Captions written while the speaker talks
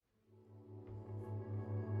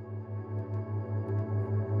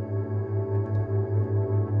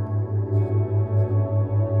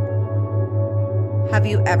Have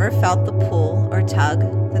you ever felt the pull or tug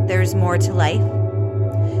that there's more to life?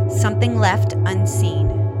 Something left unseen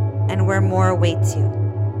and where more awaits you.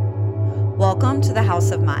 Welcome to the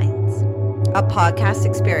House of Minds, a podcast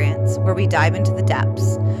experience where we dive into the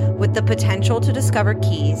depths with the potential to discover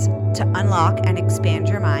keys to unlock and expand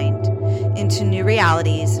your mind into new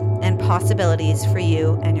realities and possibilities for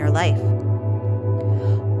you and your life.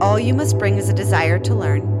 All you must bring is a desire to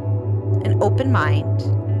learn, an open mind,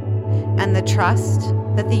 and the trust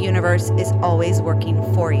that the universe is always working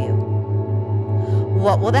for you.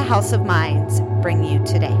 What will the House of Minds bring you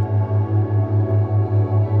today?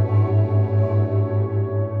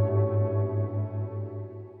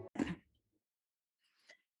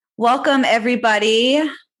 Welcome, everybody.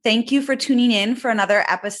 Thank you for tuning in for another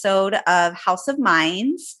episode of House of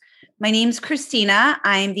Minds. My name's Christina.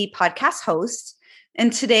 I'm the podcast host,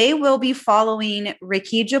 and today we'll be following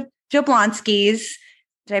Ricky Jablonski's.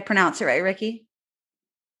 Did I pronounce it right, Ricky?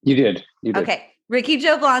 You did. Okay. Ricky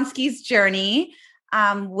Jablonski's journey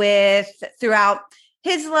throughout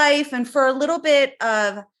his life. And for a little bit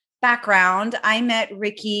of background, I met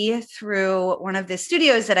Ricky through one of the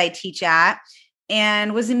studios that I teach at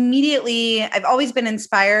and I've always been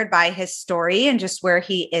inspired by his story and just where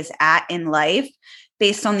he is at in life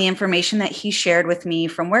based on the information that he shared with me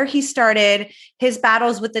from where he started, his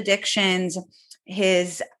battles with addictions,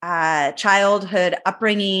 his childhood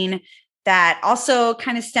upbringing that also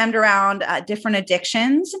kind of stemmed around different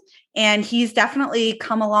addictions. And he's definitely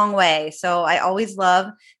come a long way. So I always love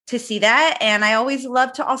to see that. And I always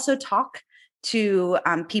love to also talk to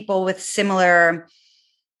people with similar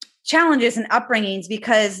challenges and upbringings,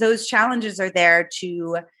 because those challenges are there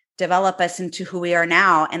to develop us into who we are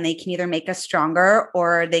now. And they can either make us stronger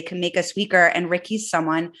or they can make us weaker. And Ricky's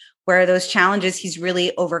someone where those challenges, he's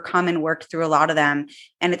really overcome and worked through a lot of them.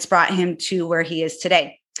 And it's brought him to where he is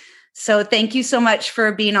today. So thank you so much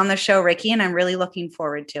for being on the show, Ricky. And I'm really looking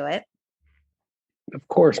forward to it. Of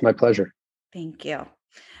course. My pleasure. Thank you.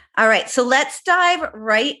 All right. So let's dive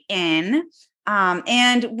right in.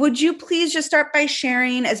 And would you please just start by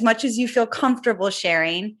sharing as much as you feel comfortable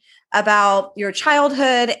sharing about your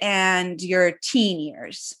childhood and your teen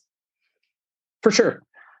years? For sure.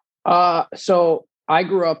 So I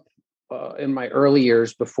grew up in my early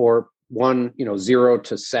years before 0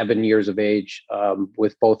 to 7 years of age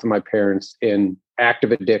with both of my parents in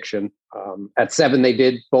active addiction. At 7, they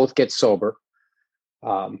did both get sober.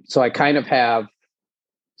 So I kind of have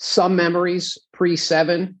some memories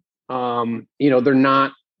pre-7. They're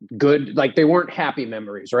not good. Like, they weren't happy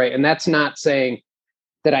memories, right? And that's not saying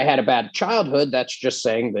that I had a bad childhood. That's just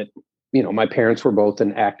saying that, my parents were both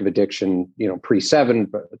in active addiction,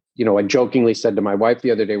 pre-7. But, I jokingly said to my wife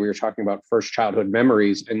the other day, we were talking about first childhood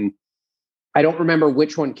memories, and I don't remember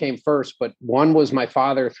which one came first, but one was my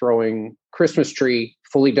father throwing Christmas tree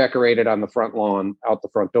fully decorated on the front lawn out the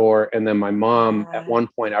front door. And then my mom, at one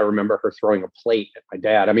point, I remember her throwing a plate at my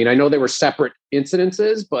dad. I mean, I know they were separate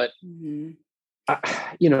incidences, but,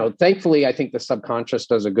 thankfully, I think the subconscious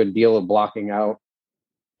does a good deal of blocking out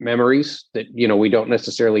memories that, we don't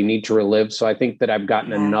necessarily need to relive. So I think that I've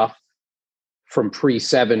gotten enough from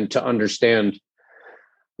pre-7 to understand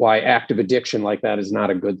why active addiction like that is not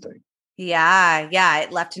a good thing. Yeah.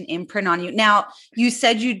 It left an imprint on you. Now, you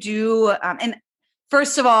said you do, and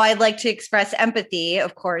first of all, I'd like to express empathy,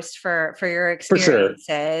 of course, for your experiences.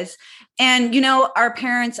 For sure. And, our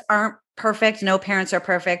parents aren't perfect. No parents are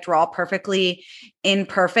perfect. We're all perfectly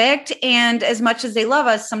imperfect. And as much as they love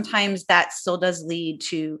us, sometimes that still does lead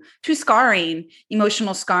to scarring,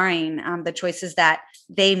 emotional scarring, the choices that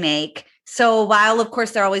they make. So while, of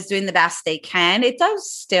course, they're always doing the best they can, it does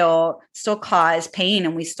still cause pain,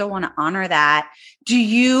 and we still want to honor that.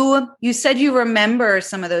 You said you remember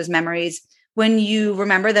some of those memories. When you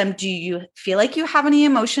remember them, do you feel like you have any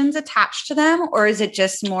emotions attached to them, or is it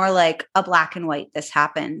just more like a black and white, this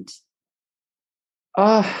happened?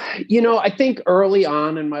 I think early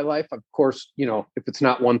on in my life, of course, if it's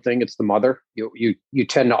not one thing, it's the mother. You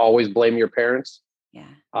tend to always blame your parents. Yeah.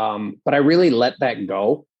 But I really let that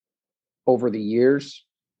go over the years.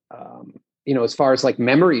 As far as like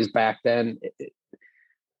memories back then,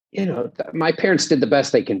 my parents did the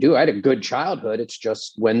best they can do. I had a good childhood. It's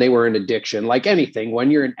just when they were in addiction, like anything,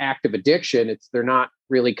 when you're in active addiction, they're not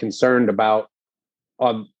really concerned about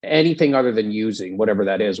anything other than using whatever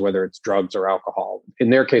that is, whether it's drugs or alcohol. In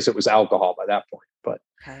their case, it was alcohol by that point, but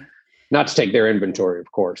not to take their inventory,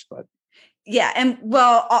 of course, but. Yeah. And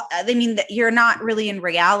you're not really in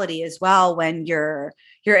reality as well when you're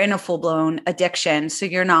in a full-blown addiction. So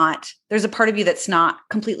there's a part of you that's not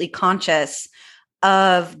completely conscious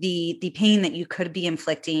of the pain that you could be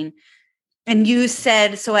inflicting. And you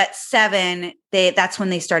said, so at 7, that's when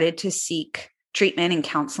they started to seek treatment and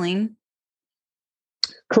counseling.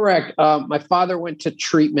 Correct. My father went to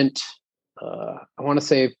treatment. I want to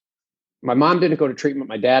say my mom didn't go to treatment.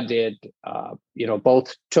 My dad did.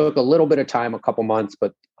 Both took a little bit of time, a couple months,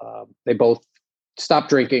 but they both stopped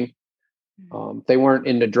drinking. They weren't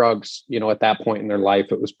into drugs, at that point in their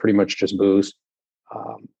life. It was pretty much just booze.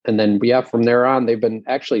 And then, from there on, they've been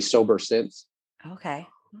actually sober since. Okay.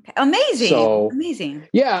 Amazing. So amazing.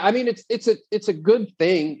 Yeah. I mean, it's a good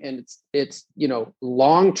thing. And it's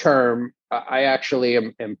long term, I actually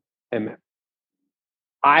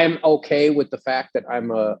I'm okay with the fact that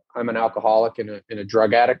I'm an alcoholic and a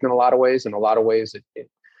drug addict in a lot of ways. In a lot of ways,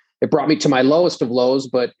 it brought me to my lowest of lows,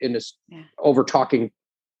 but over talking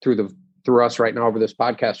through us right now over this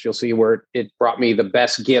podcast, you'll see where it brought me the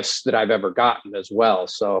best gifts that I've ever gotten as well.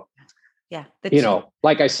 So,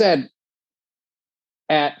 like I said,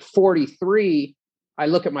 at 43, I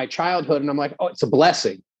look at my childhood and I'm like, oh, it's a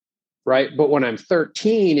blessing. Right. But when I'm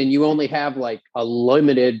 13 and you only have like a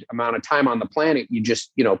limited amount of time on the planet, you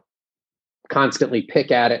just, constantly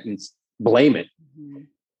pick at it and blame it. Mm-hmm.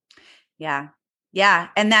 Yeah. Yeah.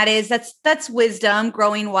 And that's wisdom,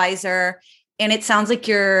 growing wiser. And it sounds like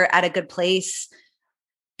you're at a good place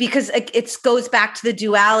because it goes back to the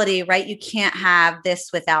duality, right? You can't have this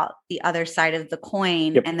without the other side of the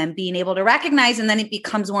coin. Yep. And then being able to recognize, and then it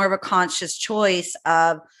becomes more of a conscious choice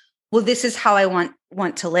of, well, this is how I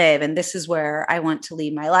want to live. And this is where I want to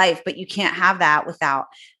lead my life. But you can't have that without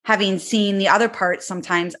having seen the other parts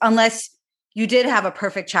sometimes, unless you did have a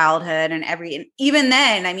perfect childhood and even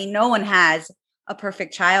then, I mean, no one has a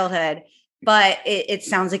perfect childhood, but it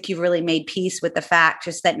sounds like you've really made peace with the fact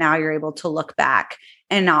just that now you're able to look back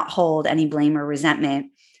and not hold any blame or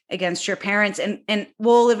resentment against your parents. And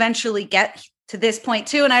we'll eventually get to this point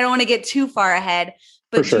too. And I don't want to get too far ahead,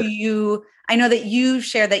 but sure. I know that you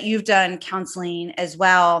share that you've done counseling as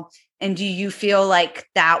well. And do you feel like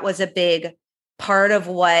that was a big part of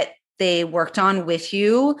what they worked on with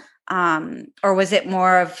you? Or was it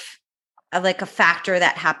more of like a factor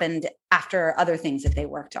that happened after other things that they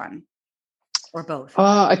worked on? Or both?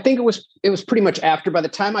 I think it was pretty much after. By the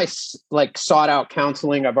time I sought out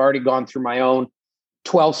counseling, I've already gone through my own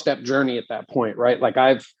 12-step journey at that point, right? Like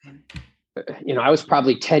I was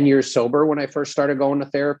probably 10 years sober when I first started going to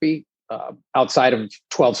therapy, outside of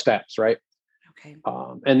 12 steps, right? Okay.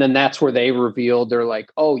 And then that's where they revealed, they're like,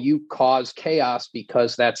 oh, you cause chaos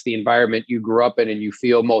because that's the environment you grew up in and you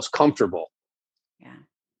feel most comfortable. Yeah.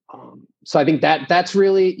 So I think that's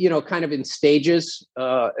really, kind of in stages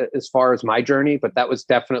as far as my journey, but that was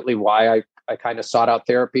definitely why I kind of sought out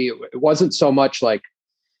therapy. It wasn't so much like,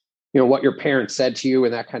 what your parents said to you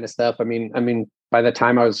and that kind of stuff. I mean, by the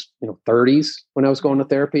time I was, 30s when I was going to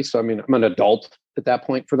therapy. So, I'm an adult at that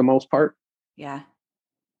point for the most part. Yeah.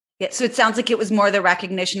 Yeah. So it sounds like it was more the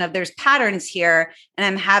recognition of there's patterns here and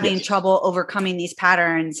I'm having trouble overcoming these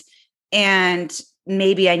patterns. And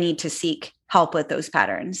maybe I need to seek help with those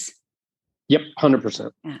patterns. Yep.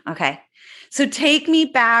 100%. Yeah. Okay. So take me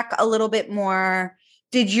back a little bit more.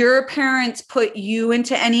 Did your parents put you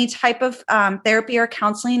into any type of therapy or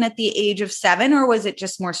counseling at the age of 7, or was it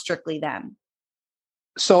just more strictly them?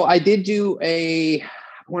 So I did do I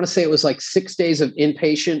want to say it was like 6 days of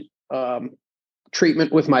inpatient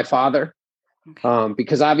treatment with my father. Okay.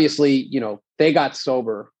 Because obviously, they got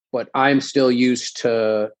sober, but I'm still used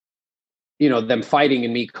to, them fighting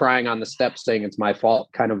and me crying on the steps saying it's my fault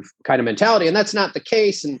kind of mentality. And that's not the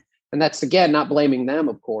case. And that's, again, not blaming them,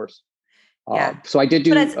 of course. Yeah. So I did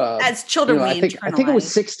do, as children, I think it was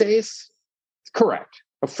 6 days. Correct.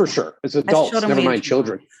 For sure. As adults, never mind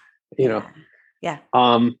children, Yeah.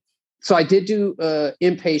 So I did do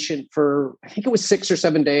inpatient for, I think it was 6 or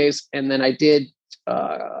 7 days. And then I did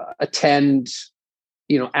attend,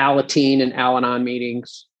 Alateen and Al-Anon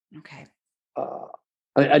meetings. Okay.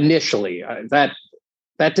 Initially, that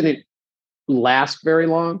didn't last very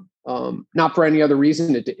long. Not for any other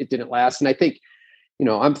reason. It didn't last. And I think,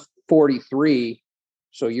 I'm 43.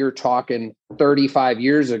 So you're talking 35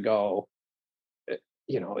 years ago.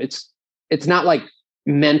 It's not like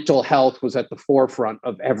mental health was at the forefront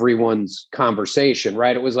of everyone's conversation,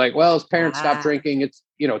 right? It was like, well, his parents stopped drinking. It's,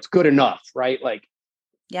 it's good enough, right? Like,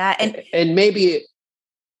 yeah. And maybe.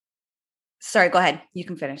 Sorry, go ahead. You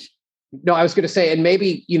can finish. No, I was going to say, and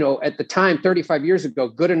maybe, at the time, 35 years ago,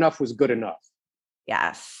 good enough was good enough.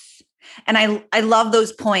 Yes. And I love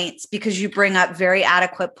those points because you bring up very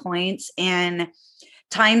adequate points, and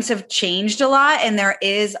times have changed a lot and there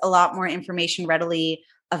is a lot more information readily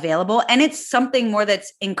available. And it's something more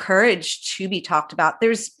that's encouraged to be talked about.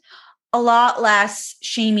 There's a lot less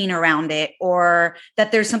shaming around it, or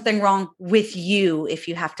that there's something wrong with you if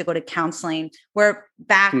you have to go to counseling, where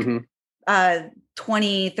back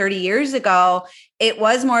 20, 30 years ago, it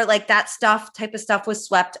was more like that type of stuff was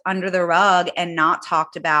swept under the rug and not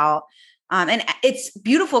talked about. And it's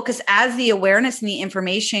beautiful because as the awareness and the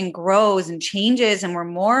information grows and changes and we're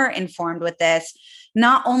more informed with this,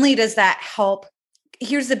 not only does that help,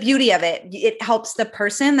 here's the beauty of it. It helps the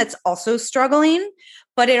person that's also struggling,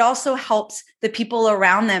 but it also helps the people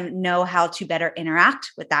around them know how to better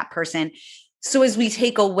interact with that person. So as we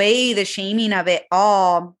take away the shaming of it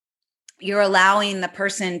all, you're allowing the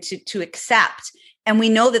person to accept. And we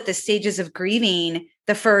know that the stages of grieving,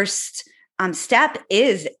 the first step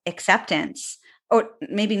is acceptance, or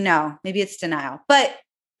maybe it's denial. But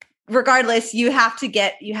regardless, you have to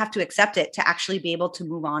accept it to actually be able to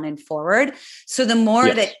move on and forward. So the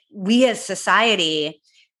more that we as society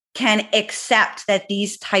can accept that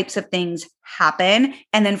these types of things happen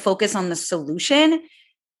and then focus on the solution,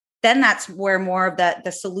 then that's where more of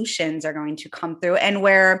the solutions are going to come through, and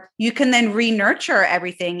where you can then re-nurture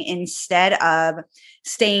everything instead of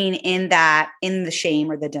staying in the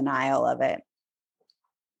shame or the denial of it.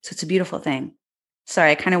 So it's a beautiful thing.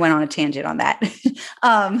 Sorry, I kind of went on a tangent on that.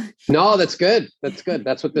 No, that's good. That's good.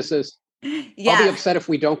 That's what this is. Yeah. I'll be upset if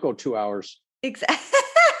we don't go 2 hours. Exactly.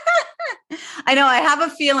 I know. I have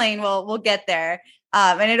a feeling we'll get there.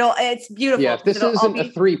 And it's beautiful. Yeah, if this isn't a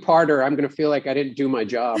 3-parter, I'm going to feel like I didn't do my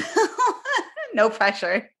job. No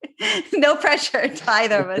pressure. No pressure to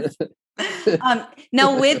either of us.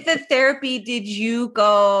 Now with the therapy,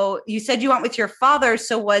 you said you went with your father.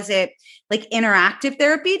 So was it like interactive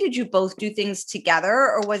therapy? Did you both do things together,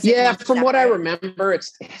 or was it? Yeah, from what I remember,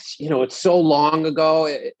 it's so long ago.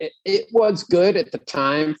 It was good at the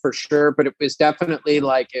time for sure, but it was definitely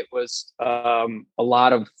like it was a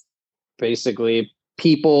lot of basically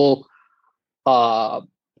people.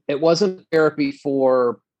 It wasn't therapy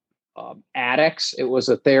for addicts. It was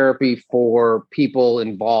a therapy for people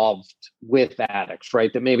involved with addicts,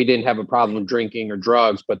 right? That maybe didn't have a problem with drinking or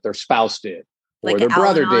drugs, but their spouse did, or their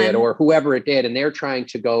brother did, or whoever it did. And they're trying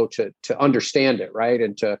to go to understand it, right?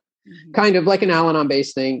 And to kind of like an Al-Anon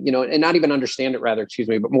based thing, and not even understand it, rather,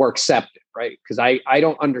 but more accept it, right? Because I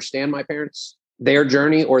don't understand my parents, their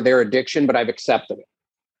journey or their addiction, but I've accepted it.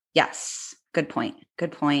 Yes. Good point.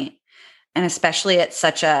 Good point. And especially at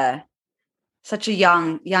such a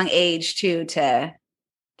young age too, to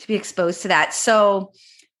be exposed to that. So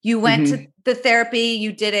you went to the therapy,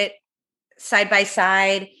 you did it side by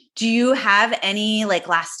side. Do you have any like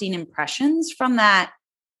lasting impressions from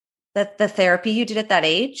the therapy you did at that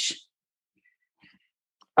age?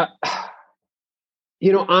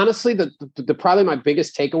 Honestly, the probably my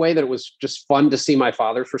biggest takeaway, that it was just fun to see my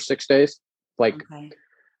father for 6 days. Like, okay.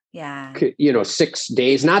 Yeah, 6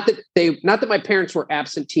 days. Not that my parents were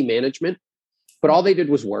absentee management, but all they did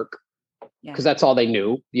was work, because that's all they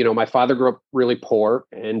knew. My father grew up really poor,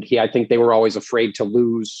 and I think they were always afraid to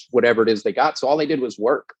lose whatever it is they got. So all they did was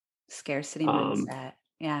work. Scarcity mindset.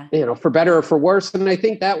 Yeah. For better or for worse. And I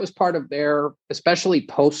think that was part of their, especially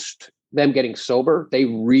post them getting sober, they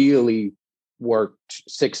really worked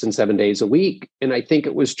 6 and 7 days a week. And I think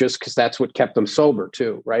it was just because that's what kept them sober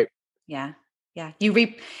too. Right. Yeah. Yeah.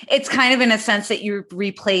 It's kind of in a sense that you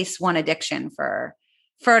replace one addiction for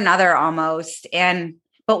another almost.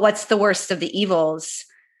 But what's the worst of the evils?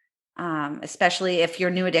 Especially if your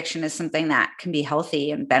new addiction is something that can be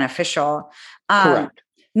healthy and beneficial. Correct.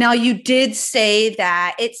 Now you did say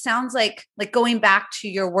that it sounds like going back to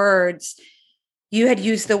your words, you had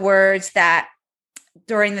used the words that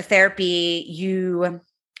during the therapy, you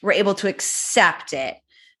were able to accept it.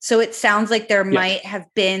 So it sounds like there might have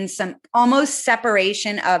been some almost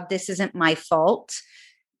separation of, this isn't my fault.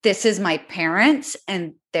 This is my parents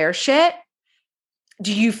and their shit.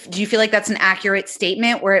 Do you feel like that's an accurate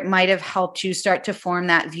statement, where it might have helped you start to form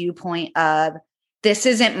that viewpoint of, this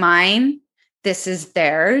isn't mine, this is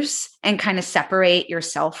theirs, and kind of separate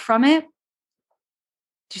yourself from it?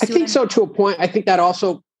 I think so, to a point. I think that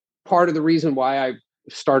also part of the reason why I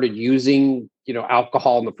started using,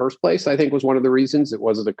 alcohol in the first place, I think was one of the reasons. It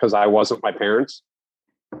wasn't because I wasn't my parents.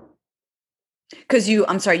 Because you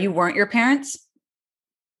weren't your parents?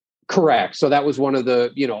 Correct. So that was one of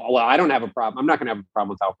the, well, I don't have a problem. I'm not going to have a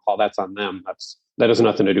problem with alcohol. That's on them. That has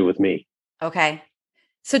nothing to do with me. Okay.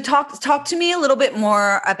 So talk to me a little bit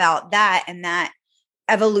more about that and that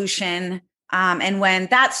evolution. And when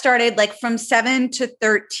that started, like from 7 to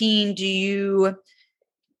 13, do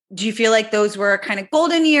you feel like those were kind of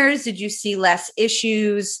golden years? Did you see less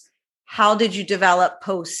issues? How did you develop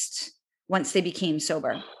once they became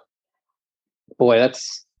sober? Boy,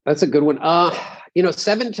 that's a good one.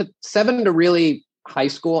 seven to really high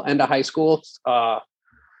school, end of high school,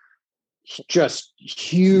 just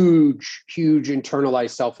huge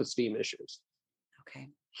internalized self-esteem issues. Okay.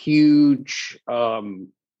 Huge.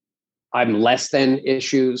 I'm less than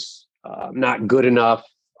issues. Not good enough.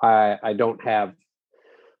 I don't have.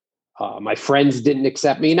 My friends didn't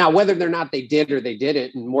accept me. Now, whether or not they did or they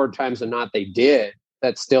didn't, and more times than not they did,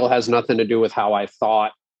 that still has nothing to do with how I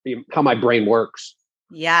thought, how my brain works.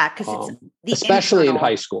 Yeah, because it's especially in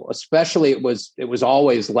high school. Especially it was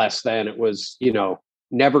always less than. It was,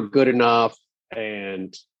 never good enough,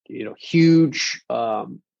 and huge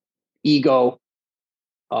ego,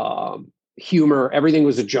 humor. Everything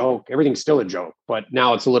was a joke. Everything's still a joke, but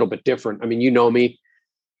now it's a little bit different. I mean, you know me,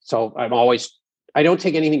 so I don't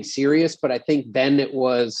take anything serious, but I think then it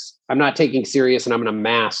was, I'm not taking serious and I'm going to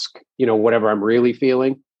mask, whatever I'm really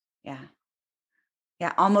feeling. Yeah.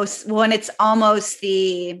 Yeah. Almost when it's almost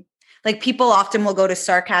people often will go to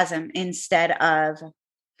sarcasm instead of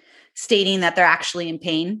stating that they're actually in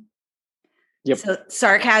pain. Yep. So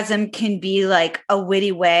sarcasm can be like a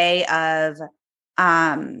witty way of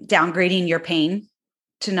downgrading your pain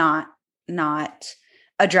to not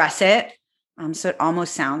address it. So it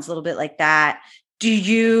almost sounds a little bit like that.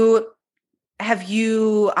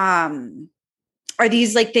 Are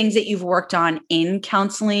these like things that you've worked on in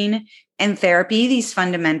counseling and therapy, these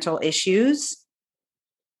fundamental issues?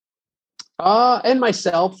 And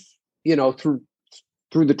myself,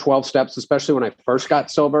 through the 12 steps, especially when I first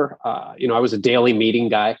got sober, I was a daily meeting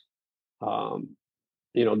guy. The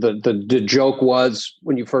joke was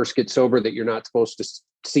when you first get sober that you're not supposed to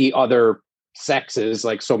see other sexes.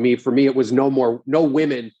 Like, so for me, it was no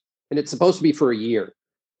women, and it's supposed to be for a year.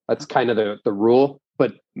 That's kind of the rule.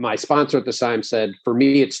 But my sponsor at the time said, for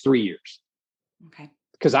me, it's 3 years. Okay.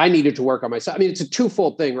 Because I needed to work on myself. I mean, it's a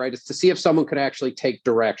twofold thing, right? It's to see if someone could actually take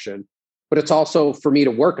direction, but it's also for me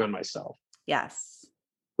to work on myself. Yes.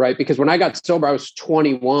 Right. Because when I got sober, I was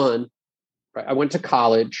 21. Right. I went to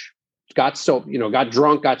college, got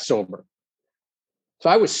drunk, got sober. So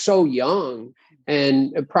I was so young,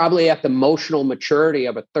 and probably at the emotional maturity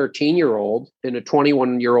of a 13-year-old in a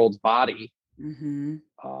 21-year-old's body. Mm-hmm.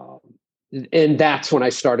 And that's when I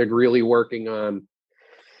started really working on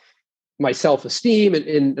my self-esteem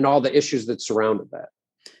and all the issues that surrounded that.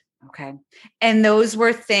 Okay. And those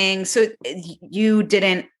were things, so you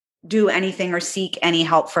didn't do anything or seek any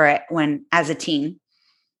help for it as a teen?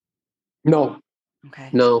 No. Okay.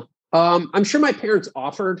 No. I'm sure my parents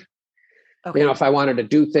offered, if I wanted to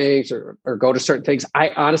do things or go to certain things. I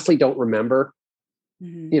honestly don't remember.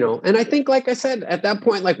 Mm-hmm. And I think, like I said, at that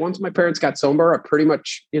point, like once my parents got sober, I pretty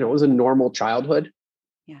much, it was a normal childhood.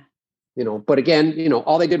 Yeah. But again,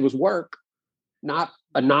 all they did was work, not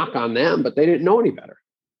a knock on them, but they didn't know any better.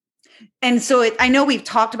 And so I know we've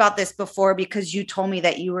talked about this before because you told me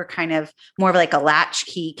that you were kind of more of like a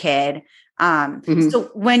latchkey kid. Mm-hmm. So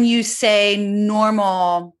when you say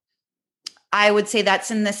normal, I would say that's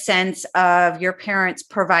in the sense of your parents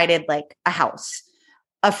provided like a house,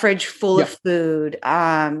 a fridge full of food.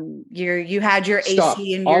 You had your stuff.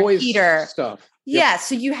 AC and your Always heater. Stuff. Yeah.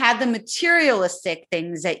 So you had the materialistic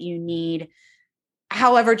things that you need.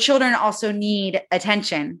 However, children also need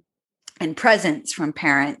attention and presence from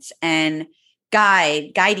parents and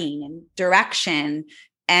guiding and direction.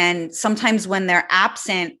 And sometimes when they're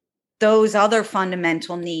absent, those other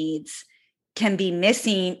fundamental needs can be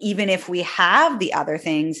missing, even if we have the other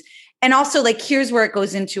things. And also, like, here's where it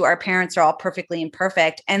goes into our parents are all perfectly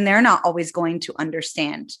imperfect, and they're not always going to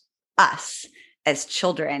understand us as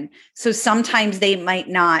children. So sometimes they might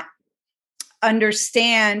not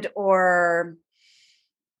understand, or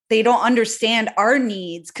they don't understand our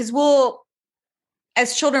needs, because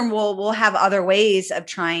as children, we'll have other ways of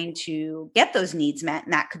trying to get those needs met.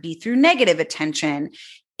 And that could be through negative attention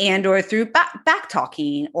and or through back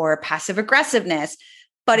talking or passive aggressiveness.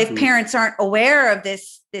 But if parents aren't aware of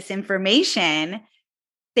this information,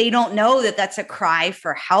 they don't know that that's a cry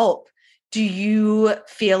for help. Do you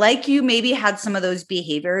feel like you maybe had some of those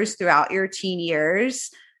behaviors throughout your teen years?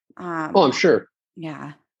 I'm sure.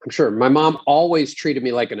 Yeah. I'm sure. My mom always treated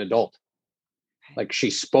me like an adult. Like, she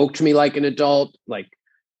spoke to me like an adult, like,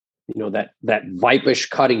 that vipish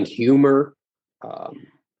cutting humor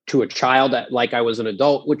to a child that like I was an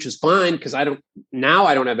adult, which is fine. Cause I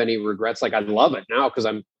don't have any regrets. Like, I love it now because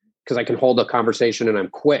I can hold a conversation and I'm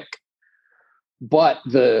quick. But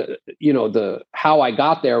the how I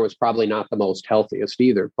got there was probably not the most healthiest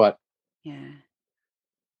either, but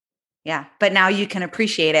yeah. But now you can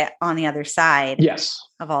appreciate it on the other side yes.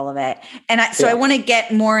 of all of it. And I want to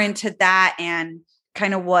get more into that and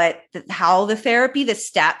kind of how the therapy, the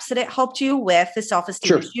steps that it helped you with the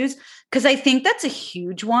self-esteem issues? Because I think that's a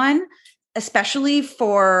huge one, especially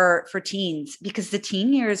for teens, because the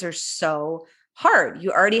teen years are so hard.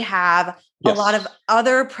 You already have a lot of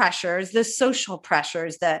other pressures, the social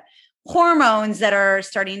pressures, the hormones that are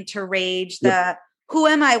starting to rage, the who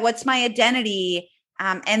am I? What's my identity?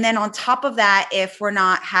 And then on top of that, if we're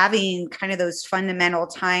not having kind of those fundamental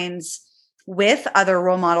times with other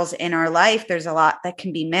role models in our life, there's a lot that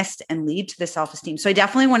can be missed and lead to the self-esteem. So I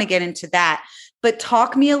definitely want to get into that, but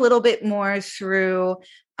talk me a little bit more through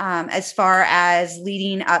as far as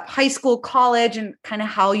leading up high school, college, and kind of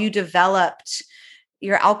how you developed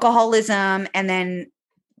your alcoholism, and then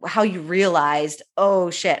how you realized, oh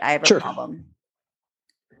shit, I have a problem.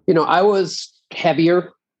 You know, I was heavier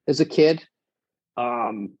as a kid.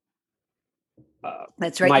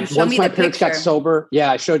 That's right. Once my parents got sober. Yeah,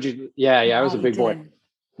 I showed you. Yeah. I was a big boy.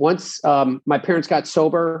 Once my parents got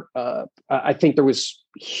sober, I think there was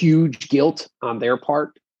huge guilt on their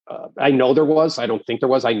part. I know there was. I don't think there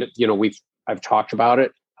was. I've talked about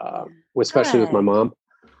it, especially with my mom.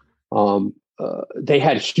 They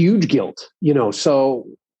had huge guilt, so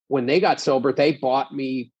when they got sober, they bought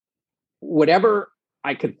me whatever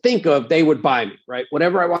I could think of. They would buy me, right?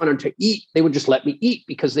 Whatever I wanted to eat, they would just let me eat,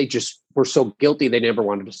 because they just were so guilty. They never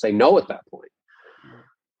wanted to say no at that point.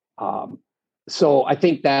 So I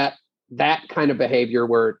think that kind of behavior,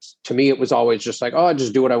 where to me, it was always just like, oh, I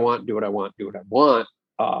just do what I want, do what I want, do what I want.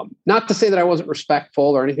 Not to say that I wasn't respectful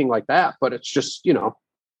or anything like that, but it's just,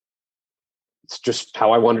 it's just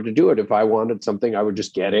how I wanted to do it. If I wanted something, I would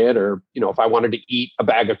just get it. Or, if I wanted to eat a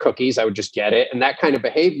bag of cookies, I would just get it. And that kind of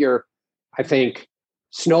behavior, I think,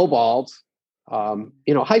 snowballed.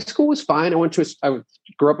 High school was fine. I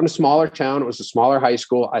grew up in a smaller town. It was a smaller high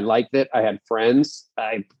school. I liked it. I had friends.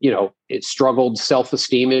 It struggled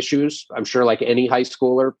self-esteem issues. I'm sure, like any high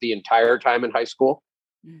schooler, the entire time in high school.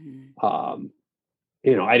 Mm-hmm.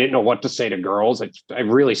 I didn't know what to say to girls. I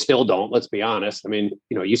really still don't, let's be honest. I mean,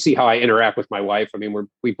 you see how I interact with my wife. I mean,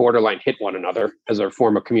 we borderline hit one another as our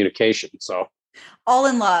form of communication. So all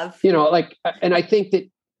in love, and I think that,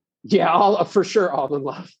 all for sure. All in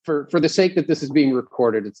love. For the sake that this is being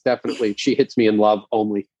recorded, it's definitely, she hits me in love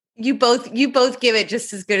only. You both give it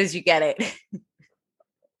just as good as you get it.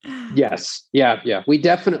 Yes. Yeah. We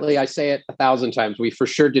definitely, I say it 1,000 times, we for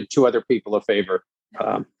sure did 2 other people a favor.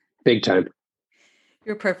 Big time.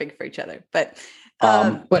 You're perfect for each other, but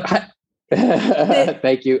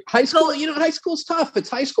thank you. High school, high school's tough. It's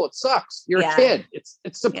high school. It sucks. You're a kid. It's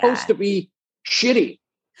supposed to be shitty.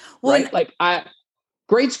 Well, right?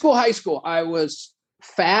 Grade school, high school, I was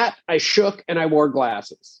fat, I shook, and I wore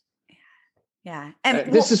glasses. Yeah.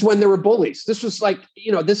 And this is when there were bullies. This was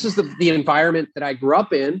this is the environment that I grew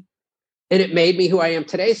up in, and it made me who I am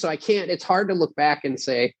today. So it's hard to look back and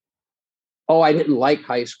say, oh, I didn't like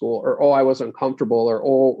high school, or, oh, I was uncomfortable, or,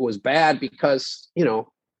 oh, it was bad, because,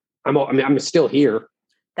 I'm still here.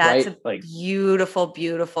 That's right? a beautiful,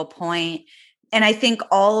 beautiful point. And I think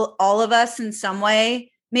all of us in some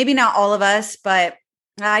way, maybe not all of us, but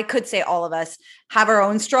I could say all of us have our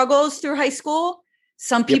own struggles through high school.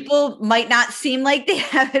 Some people might not seem like they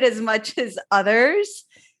have it as much as others.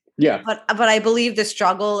 Yeah. But I believe the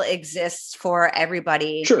struggle exists for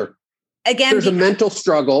everybody. Sure. Again, there's a mental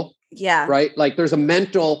struggle. Yeah. Right. Like there's a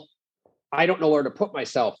mental, I don't know where to put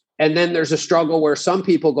myself. And then there's a struggle where some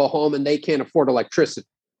people go home and they can't afford electricity.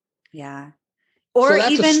 Yeah. Or so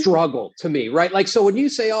that's a struggle to me, right? Like, so when you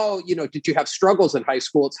say, oh, did you have struggles in high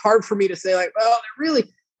school? It's hard for me to say, like, well, they're really,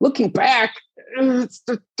 looking back,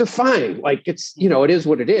 they're fine. Like, it's, it is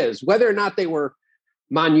what it is. Whether or not they were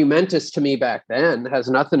monumentous to me back then has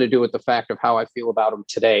nothing to do with the fact of how I feel about them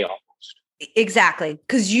today almost. Exactly.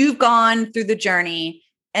 Because you've gone through the journey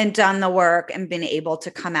and done the work and been able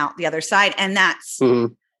to come out the other side. And that's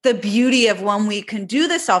the beauty of when we can do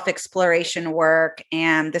the self-exploration work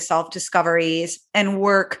and the self-discoveries and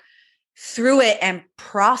work through it and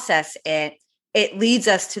process it, it leads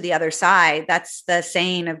us to the other side. That's the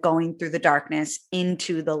saying of going through the darkness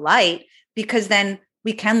into the light, because then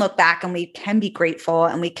we can look back and we can be grateful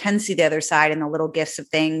and we can see the other side and the little gifts of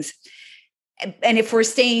things. And if we're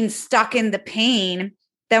staying stuck in the pain,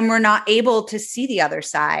 then we're not able to see the other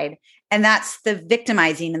side. And that's the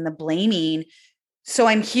victimizing and the blaming. So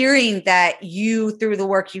I'm hearing that you, through the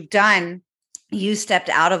work you've done, you stepped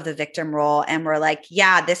out of the victim role and were like,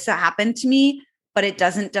 yeah, this happened to me, but it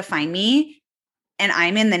doesn't define me. And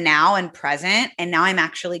I'm in the now and present. And now I'm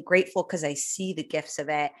actually grateful because I see the gifts of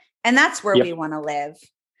it. And that's where we want to live.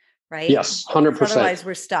 Right. Yes. 100%. Otherwise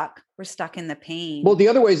we're stuck. We're stuck in the pain. Well, the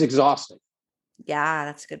other way is exhausting. Yeah,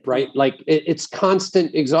 that's a good point. Right. Like it's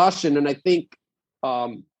constant exhaustion. And I think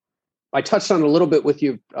I touched on a little bit with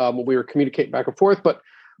you when we were communicating back and forth, but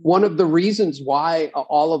one of the reasons why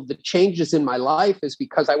all of the changes in my life is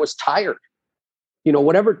because I was tired.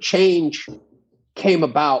 Whatever change came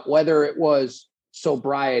about, whether it was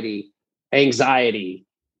sobriety, anxiety,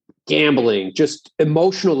 gambling, just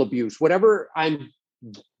emotional abuse, whatever I'm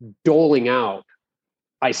doling out,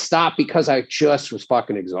 I stopped because I just was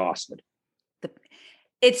fucking exhausted.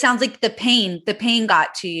 It sounds like the pain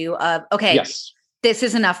got to you of, okay, yes, this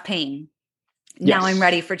is enough pain. Now I'm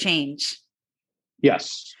ready for change.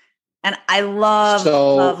 Yes. And I love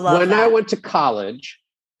when that. I went to college.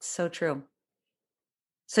 So true.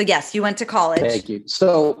 So yes, you went to college. Thank you.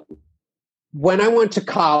 So when I went to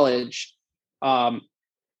college, my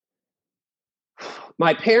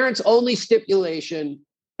parents' only stipulation,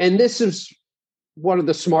 and this is one of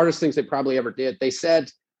the smartest things they probably ever did, they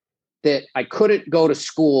said that I couldn't go to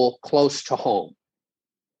school close to home.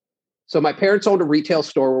 So my parents owned a retail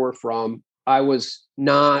store where we're from. I was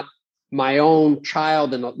not my own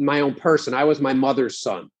child and my own person. I was my mother's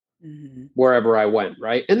son wherever I went,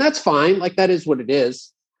 right? And that's fine. Like, that is what it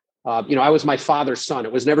is. I was my father's son.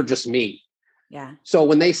 It was never just me. Yeah. So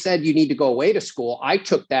when they said you need to go away to school, I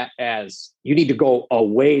took that as you need to go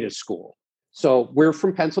away to school. So we're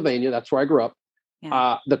from Pennsylvania. That's where I grew up.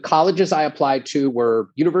 Yeah. The colleges I applied to were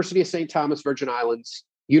University of St. Thomas, Virgin Islands,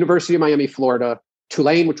 University of Miami, Florida,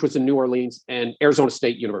 Tulane, which was in New Orleans, and Arizona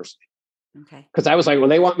State University. Okay. Because I was like, well,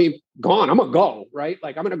 they want me gone. I'm going to go, right?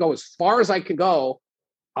 Like, I'm going to go as far as I can go.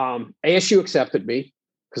 ASU accepted me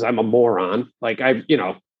because I'm a moron. Like, I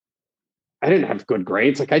didn't have good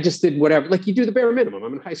grades. Like, I just did whatever. Like, you do the bare minimum.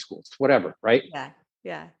 I'm in high school. It's whatever, right? Yeah.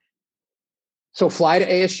 Yeah. So fly to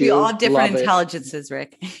ASU. We all have different intelligences,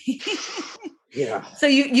 Rick. Yeah. So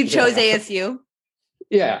you chose ASU?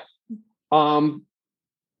 Yeah. Got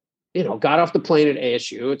off the plane at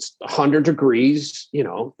ASU. It's 100 degrees.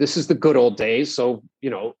 This is the good old days. So,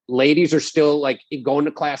 ladies are still like going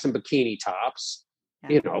to class in bikini tops.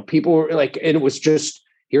 Yeah. People were like, and it was just,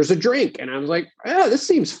 here's a drink. And I was like, yeah, this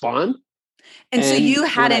seems fun. And so you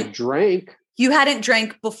hadn't drank. You hadn't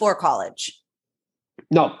drank before college?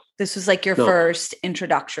 No. This was like your first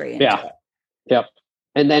introductory. Yeah. It. Yep.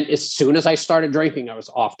 And then as soon as I started drinking, I was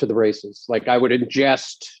off to the races. Like, I would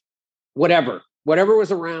ingest whatever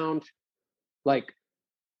was around. Like,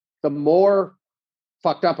 the more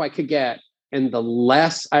fucked up I could get and the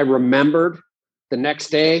less I remembered the next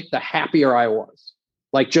day, the happier I was.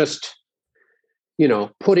 Like, just,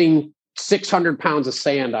 putting 600 pounds of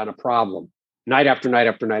sand on a problem night after night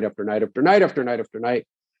after night after night after night after night after night.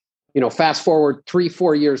 Fast forward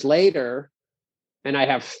 3-4 years later, and I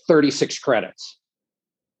have 36 credits.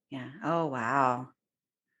 Yeah. Oh, wow.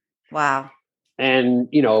 Wow. And,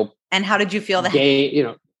 and how did you feel that?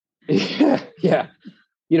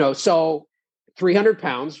 Yeah. So 300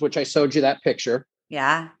 pounds, which I showed you that picture.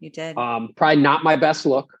 Yeah, you did. Probably not my best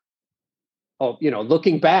look. Oh,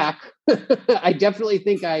 looking back, I definitely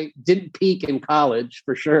think I didn't peak in college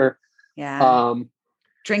for sure. Yeah.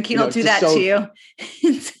 Drinking will do that to you.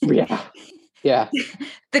 Yeah. Yeah.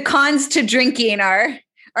 The cons to drinking are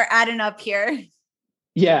adding up here.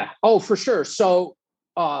 Yeah. Oh, for sure. So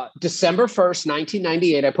December 1st,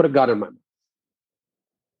 1998, I put a gun in my mouth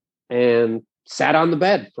and sat on the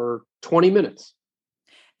bed for 20 minutes.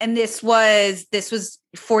 And this was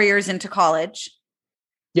 4 years into college.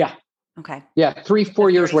 Yeah. Okay. Yeah.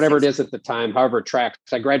 3-4 years, whatever it is at the time, however it tracks.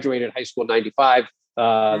 I graduated high school in 95.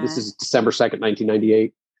 This is December 2nd,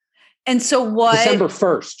 1998. And so December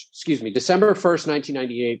 1st,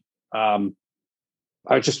 1998.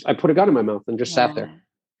 I put a gun in my mouth and just sat there.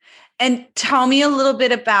 And tell me a little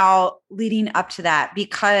bit about leading up to that,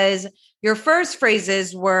 because your first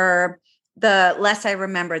phrases were, the less I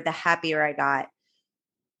remembered, the happier I got.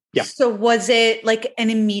 Yeah. So was it like an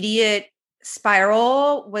immediate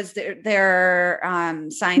spiral? Was there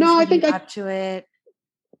signs up to it?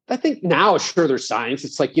 I think now, sure, there's signs.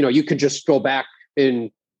 It's like, you could just go back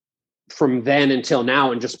from then until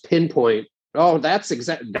now and just pinpoint, oh, that's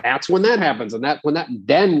when that happens. And when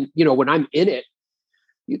I'm in it,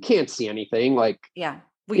 you can't see anything. Like, yeah,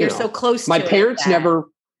 well, you're so close. My parents never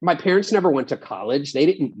went to college. They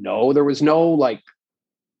didn't know. There was no like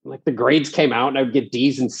the grades came out and I would get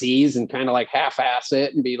D's and C's and kind of like half-ass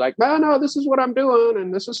it and be like, no, this is what I'm doing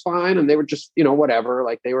and this is fine. And they were just, whatever.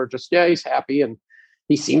 Like, they were just, yeah, he's happy and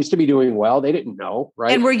he seems to be doing well. They didn't know,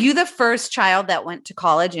 right? And were you the first child that went to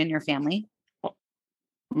college in your family?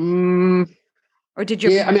 Or did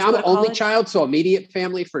your I'm the only child, so immediate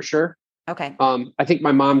family for sure. Okay. I think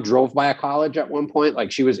my mom drove by a college at one point.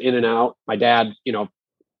 Like, she was in and out. My dad,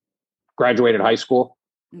 graduated high school.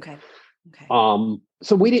 Okay. Okay.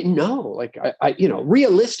 So we didn't know. Like I,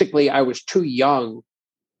 realistically, I was too young.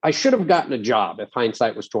 I should have gotten a job if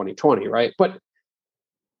hindsight was 2020, right? But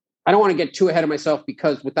I don't want to get too ahead of myself,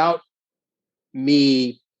 because without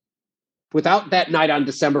that night on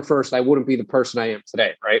December 1st, I wouldn't be the person I am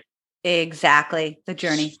today, right? Exactly. The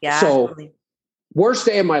journey. Yeah. So Totally. worst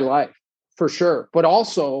day of my life for sure. But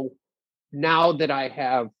also now that I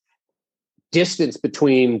have distance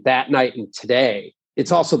between that night and today,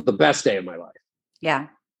 it's also the best day of my life. Yeah.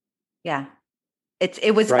 Yeah.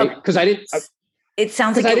 It was right. Because it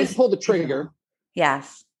sounds like I didn't pull the trigger.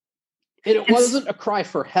 Yes. And it wasn't a cry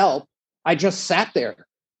for help. I just sat there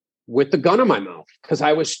with the gun in my mouth because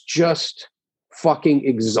I was just fucking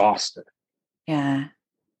exhausted. Yeah.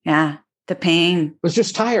 Yeah. The pain. I was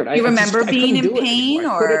just tired. You remember being in pain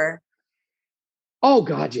or? Oh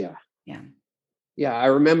God. Yeah. Yeah. Yeah. I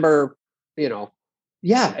remember,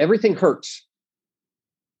 everything hurts.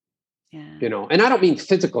 Yeah. And I don't mean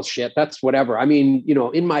physical shit. That's whatever. I mean,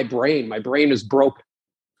 in my brain is broken.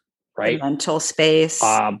 Right. The mental space.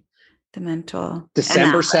 The mental.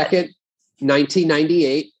 December 2nd,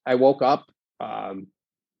 1998. I woke up. I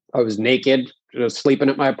was naked, sleeping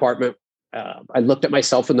at my apartment. I looked at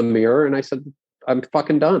myself in the mirror and I said, I'm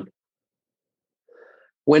fucking done.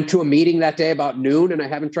 Went to a meeting that day about noon and I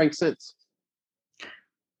haven't drank since.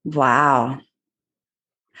 Wow.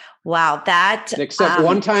 Except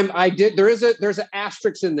one time I did. There's an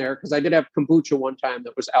asterisk in there because I did have kombucha one time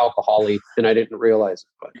that was alcohol-y and I didn't realize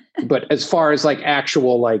it. But as far as like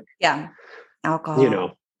actual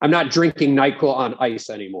alcohol, I'm not drinking NyQuil on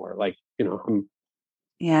ice anymore. I'm.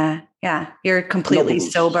 Yeah. You're completely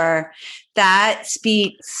sober. That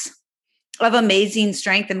speaks of amazing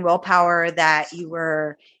strength and willpower that you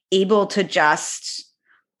were able to just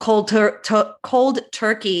cold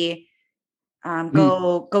turkey.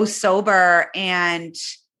 Go sober. And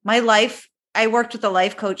I worked with a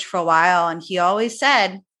life coach for a while, and he always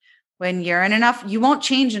said, when you're in enough, you won't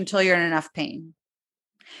change until you're in enough pain.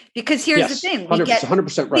 Because here's the thing,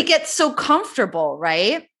 100% right. We get so comfortable,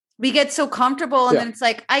 right? We get so comfortable and then it's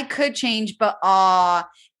like, I could change, but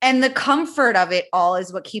and the comfort of it all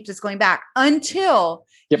is what keeps us going back until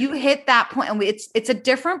you hit that point. And it's a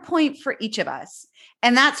different point for each of us.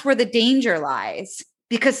 And that's where the danger lies.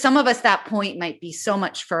 Because some of us, that point might be so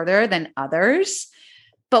much further than others.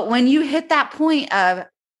 But when you hit that point of,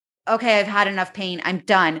 okay, I've had enough pain, I'm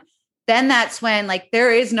done. Then that's when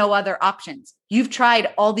there is no other options. You've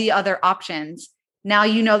tried all the other options. Now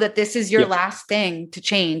you know that this is your last thing to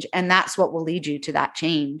change. And that's what will lead you to that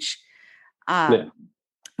change.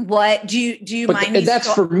 What do you mind?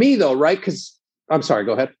 That's for me though, right? Because I'm sorry,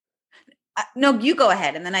 go ahead. No, you go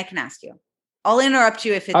ahead and then I can ask you. I'll interrupt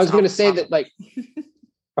you if it's. I was going to say that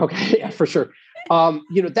okay, yeah, for sure.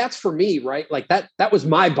 That's for me, right? That was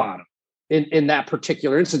my bottom in that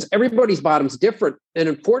particular instance. Everybody's bottom's different. And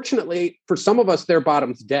unfortunately, for some of us, their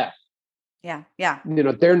bottom's death. Yeah. Yeah.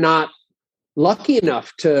 They're not lucky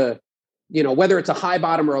enough to, whether it's a high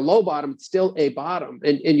bottom or a low bottom, it's still a bottom.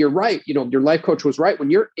 And you're right. Your life coach was right. When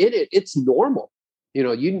you're in it, it's normal.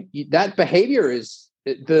 You that behavior is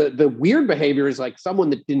the weird behavior is like someone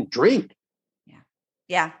that didn't drink.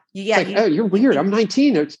 Yeah. You're weird. I'm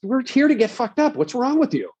 19. We're here to get fucked up. What's wrong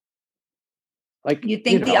with you? You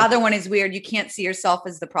think the other one is weird. You can't see yourself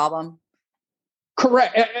as the problem.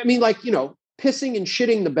 Correct. I mean, pissing and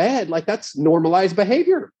shitting the bed, that's normalized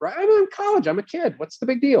behavior, right? I'm in college. I'm a kid. What's the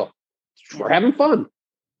big deal? We're having fun.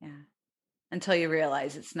 Yeah. Until you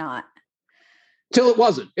realize it's not. Till it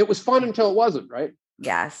wasn't. It was fun until it wasn't, right?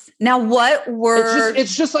 Yes. Now,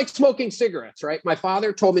 it's just like smoking cigarettes, right? My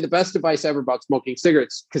father told me the best advice ever about smoking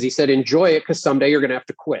cigarettes because he said, enjoy it because someday you're going to have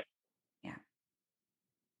to quit. Yeah.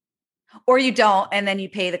 Or you don't. And then you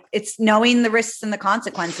pay it's knowing the risks and the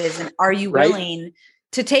consequences. And are you willing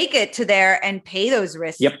to take it to there and pay those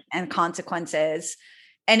risks and consequences?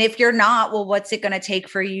 And if you're not, well, what's it going to take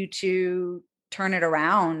for you to turn it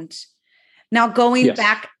around? Now, going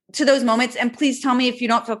back to those moments, and please tell me if you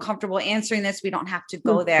don't feel comfortable answering this, we don't have to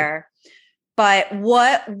go there. But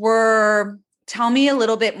tell me a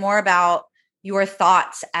little bit more about your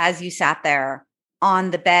thoughts as you sat there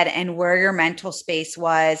on the bed and where your mental space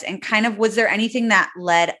was, and kind of, was there anything that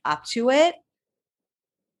led up to it?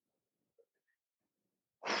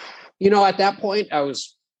 At that point I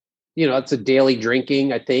was, it's a daily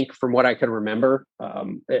drinking, I think, from what I can remember.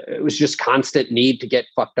 It was just constant need to get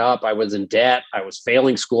fucked up. I was in debt. I was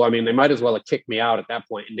failing school. I mean, they might as well have kicked me out at that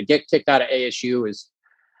point. And to get kicked out of ASU is,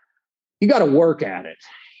 you got to work at it.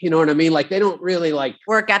 You know what I mean? They don't really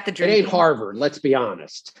work at the drinking. It ain't Harvard. Let's be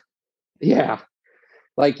honest. Yeah.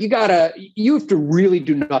 Like you have to really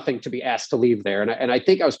do nothing to be asked to leave there. And I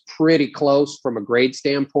think I was pretty close from a grade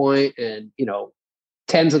standpoint, and,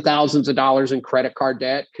 tens of thousands of dollars in credit card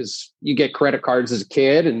debt, because you get credit cards as a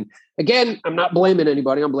kid. And again, I'm not blaming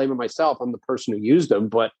anybody. I'm blaming myself. I'm the person who used them,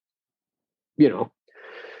 but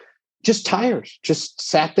just tired, just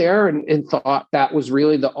sat there and thought that was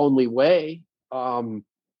really the only way. And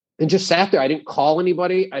just sat there. I didn't call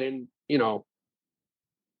anybody. I didn't,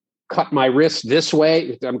 cut my wrist this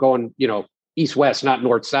way. I'm going, east, west, not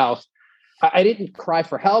north, south. I didn't cry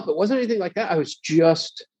for help. It wasn't anything like that. I was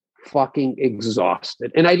just fucking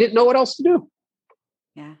exhausted, and I didn't know what else to do.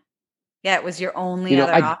 Yeah. Yeah. It was your only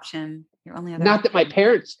other option. Your only other not option. That my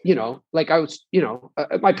parents,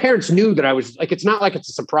 my parents knew that I was like, it's not like it's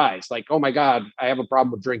a surprise. Like, oh my God, I have a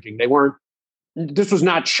problem with drinking. This was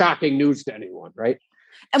not shocking news to anyone. Right.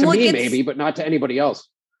 And to me, maybe, but not to anybody else.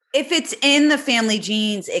 If it's in the family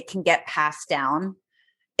genes, it can get passed down.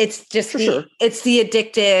 It's just it's the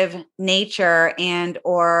addictive nature,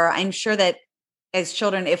 or I'm sure that as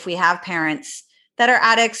children, if we have parents that are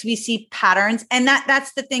addicts, we see patterns. And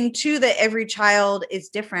that's the thing too, that every child is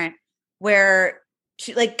different, where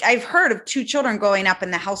like I've heard of two children growing up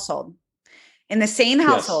in the household, in the same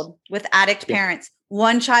household with addict parents.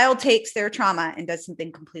 One child takes their trauma and does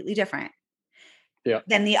something completely different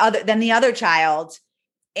than the other child.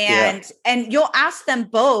 And you'll ask them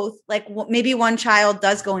both, like, maybe one child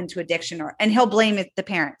does go into addiction, and he'll blame the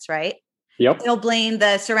parents, right? Yep. He'll blame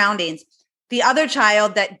the surroundings. The other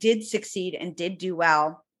child that did succeed and did do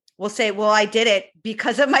well will say, well, I did it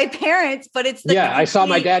because of my parents, but it's I saw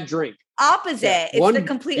my dad drink. Opposite. Yeah. It's the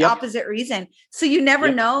complete opposite reason. So you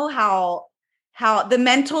never know how the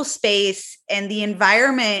mental space and the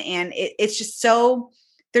environment, and it's just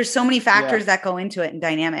there's so many factors that go into it and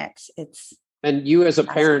dynamics. And you as a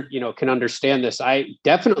parent, can understand this. I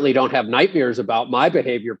definitely don't have nightmares about my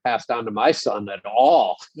behavior passed on to my son at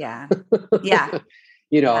all. Yeah. Yeah.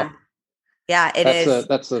 Yeah, it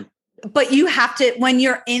is. But you have to, when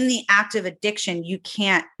you're in the act of addiction, you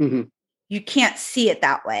can't see it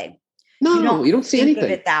that way. No, you don't see anything of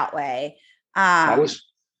it that way. I was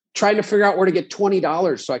trying to figure out where to get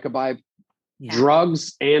 $20 so I could buy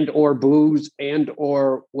drugs and or booze and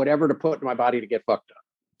or whatever to put in my body to get fucked up.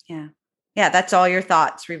 Yeah. Yeah, that's all your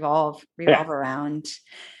thoughts revolve around.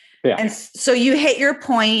 Yeah. And so you hit your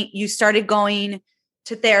point, you started going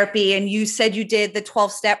to therapy, and you said you did the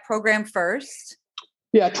 12-step program first.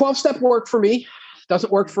 Yeah, 12-step worked for me.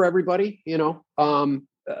 Doesn't work for everybody,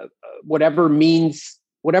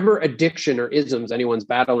 whatever addiction or isms anyone's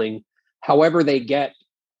battling, however they get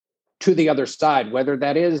to the other side, whether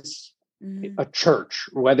that is a church,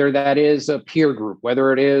 whether that is a peer group,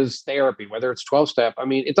 whether it is therapy, whether it's 12-step. I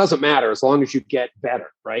mean, it doesn't matter as long as you get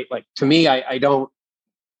better, right? Like to me, I don't,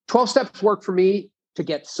 12 steps work for me to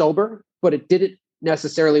get sober, but it didn't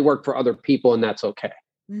necessarily work for other people, and that's okay.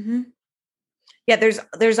 Mm-hmm. Yeah,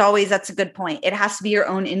 there's always, that's a good point. It has to be your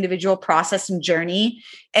own individual process and journey.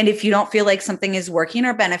 And if you don't feel like something is working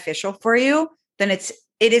or beneficial for you, then it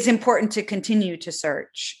is important to continue to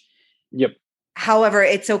search. Yep. However,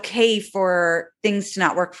 it's okay for things to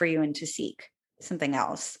not work for you and to seek something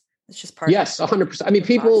else. It's just part of 100%. I mean,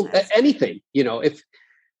 people, anything, if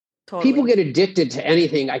people get addicted to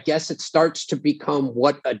anything, I guess it starts to become,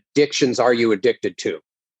 what addictions are you addicted to?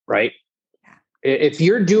 Right. Yeah. If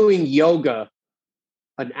you're doing yoga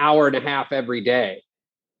an hour and a half every day,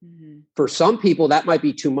 for some people, that might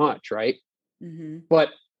be too much. Right. Mm-hmm. But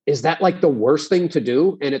is that like the worst thing to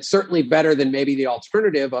do? And it's certainly better than maybe the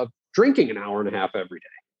alternative of drinking an hour and a half every day.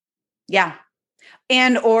 Yeah.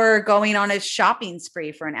 And, or going on a shopping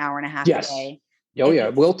spree for an hour and a half a day. Oh yeah.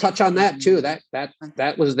 We'll touch on that too.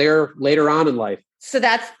 That was there later on in life. So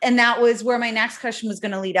that was where my next question was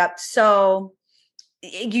going to lead up. So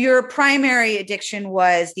your primary addiction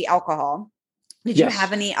was the alcohol. Did you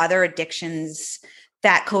have any other addictions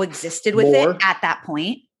that coexisted with it at that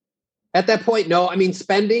point? At that point, no. I mean,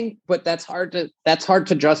 spending, but that's hard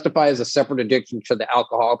to justify as a separate addiction to the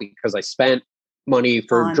alcohol, because I spent money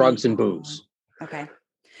for drugs and booze. Okay.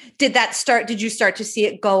 Did you start to see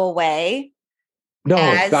it go away?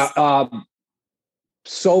 No,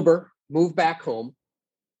 sober, moved back home.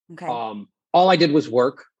 Okay. All I did was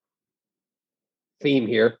work. Theme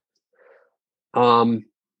here.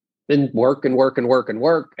 Then work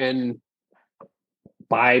and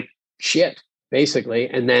buy shit, basically.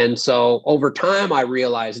 And then so over time, I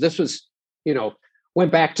realized this was,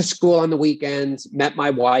 went back to school on the weekends, met my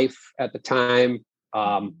wife at the time,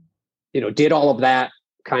 did all of that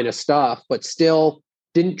kind of stuff, but still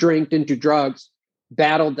didn't drink, didn't do drugs,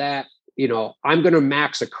 battled that. I'm going to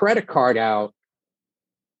max a credit card out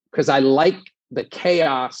because I like the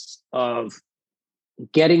chaos of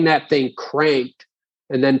getting that thing cranked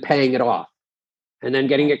and then paying it off, and then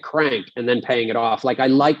getting it cranked and then paying it off. Like I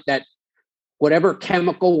like that whatever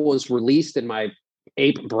chemical was released in my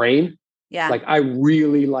ape brain. Yeah. Like I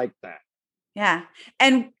really like that. Yeah.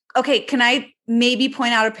 And okay, can I maybe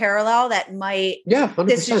point out a parallel that might, 100%.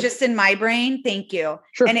 This is just in my brain. Thank you.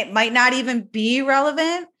 Sure. And it might not even be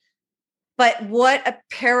relevant, but what a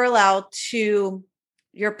parallel to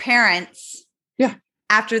your parents. Yeah.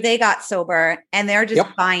 After they got sober and they're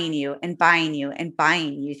just buying you and buying you and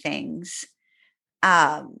buying you things.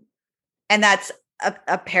 And that's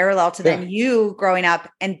a parallel to then you growing up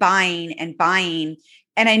and buying and buying.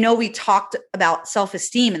 And I know we talked about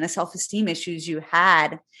self-esteem and the self-esteem issues you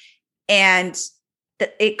had, and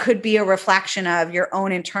that it could be a reflection of your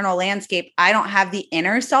own internal landscape. I don't have the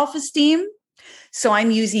inner self-esteem, so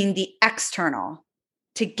I'm using the external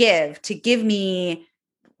to give me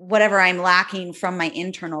whatever I'm lacking from my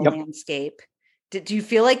internal landscape. Do you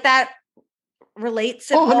feel like that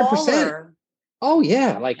relates at all? 100%. Oh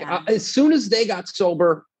yeah. Like as soon as they got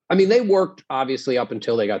sober, I mean, they worked obviously up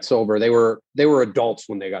until they got sober. They were adults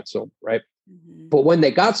when they got sober, right? Mm-hmm. But when they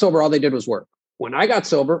got sober, all they did was work. When I got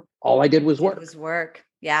sober, all I did was work. It was work.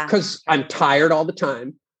 Yeah. Because I'm tired all the time.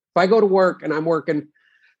 If I go to work and I'm working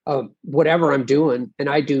whatever I'm doing, and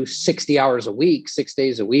I do 60 hours a week, 6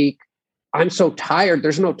 days a week, I'm so tired.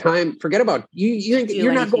 There's no time. Forget about you.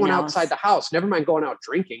 You're not going outside the house. Never mind going out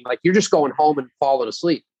drinking. Like you're just going home and falling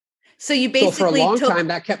asleep. So you basically for a long time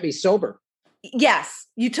that kept me sober. Yes.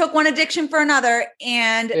 You took one addiction for another,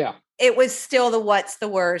 and it was still what's the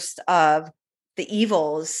worst of the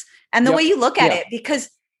evils, and the way you look at it, because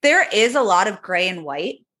there is a lot of gray and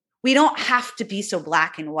white. We don't have to be so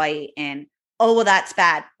black and white and, oh, well, that's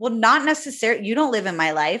bad. Well, not necessarily. You don't live in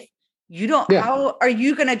my life. You don't, how are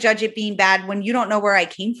you going to judge it being bad when you don't know where I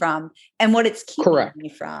came from and what it's keeping me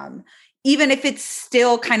from? Even if it's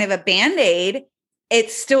still kind of a Band-Aid,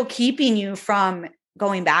 it's still keeping you from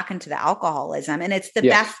going back into the alcoholism. And it's the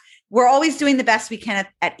best. We're always doing the best we can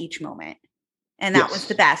at each moment. And that was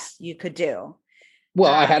the best you could do.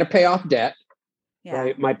 Well, I had to pay off debt.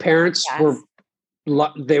 Right? My parents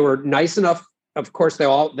they were nice enough. Of course,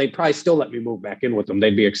 they'd probably still let me move back in with them.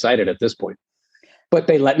 They'd be excited at this point, but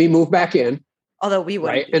they let me move back in. Although we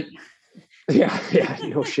wouldn't. Right?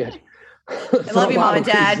 And, no shit. I love you, mom and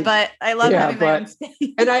dad, but I love having my own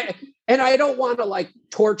space. And I don't want to like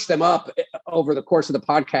torch them up over the course of the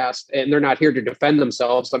podcast, and they're not here to defend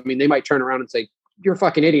themselves. I mean, they might turn around and say, "You're a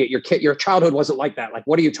fucking idiot. Your childhood wasn't like that. Like,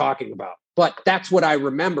 what are you talking about?" But that's what I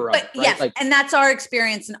remember of it, right? Yes, and that's our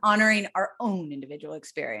experience in honoring our own individual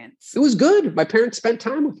experience. It was good. My parents spent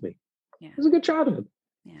time with me. Yeah. It was a good childhood.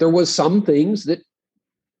 Yeah. There was some things that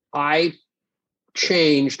I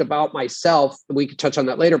changed about myself. We could touch on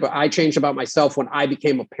that later, but I changed about myself when I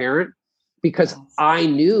became a parent, because I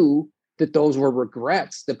knew that those were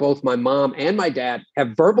regrets that both my mom and my dad have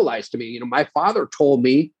verbalized to me. You know, my father told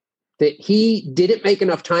me that he didn't make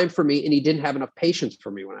enough time for me and he didn't have enough patience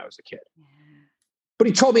for me when I was a kid. Yeah. But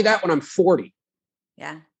he told me that when I'm 40.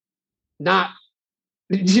 Yeah. Do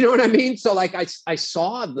you know what I mean? So like I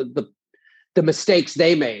saw the mistakes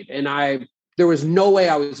they made, and there was no way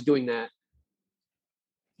I was doing that.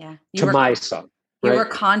 Yeah. My son. You were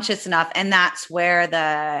conscious enough. And that's where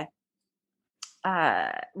the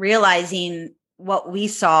realizing what we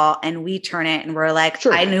saw, and we turn it and we're like,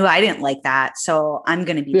 I knew I didn't like that, so I'm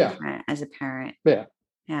going to be different as a parent.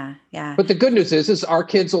 Yeah. But the good news is our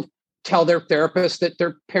kids will tell their therapist that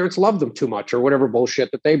their parents love them too much, or whatever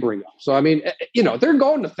bullshit that they bring up. So I mean, they're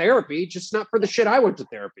going to therapy, just not for the shit I went to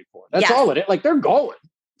therapy for. That's all it is. Like, they're going,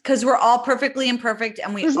 because we're all perfectly imperfect,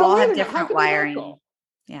 and we all have different wiring.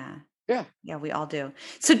 Yeah, we all do.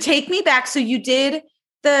 So take me back. So you did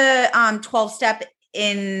the 12-step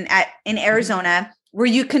in Arizona. Were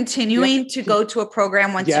you continuing to go to a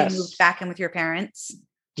program once you moved back in with your parents?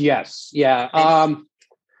 Yes. Yeah.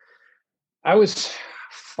 I was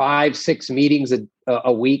 5-6 meetings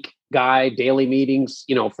a week guy, daily meetings,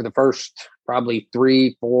 for the first probably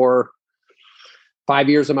 3, 4, 5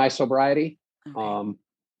 years of my sobriety.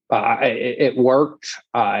 Okay. It worked.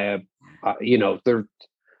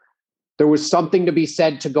 There was something to be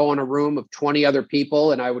said to go in a room of 20 other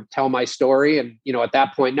people, and I would tell my story. And, at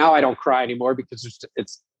that point, now I don't cry anymore, because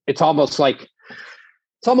it's almost like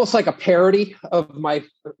a parody of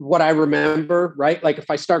what I remember, right? Like,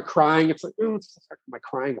 if I start crying, it's like, oh, what am I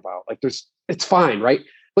crying about? Like, it's fine, right?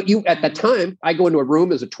 But at that time, I go into a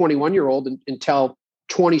room as a 21-year-old and tell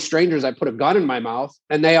 20 strangers I put a gun in my mouth,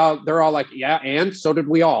 and they're all like, yeah, and so did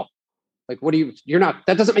we all. Like,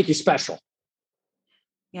 that doesn't make you special.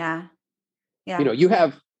 Yeah. Yeah. You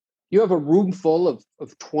have you have a room full of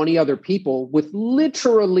 20 other people with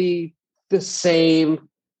literally the same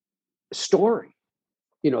story.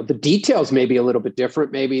 The details may be a little bit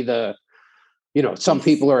different. Maybe some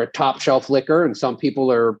people are at Top Shelf Liquor and some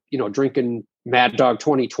people are, drinking Mad Dog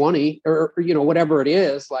 2020 or whatever it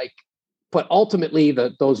is, like, but ultimately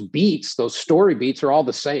those story beats are all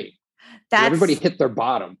the same. Everybody hit their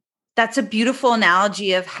bottom. That's a beautiful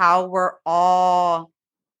analogy of how we're all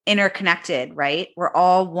interconnected, right? We're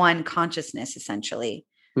all one consciousness, essentially.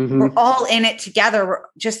 Mm-hmm. We're all in it together. We're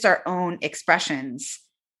just our own expressions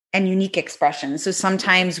and unique expressions. So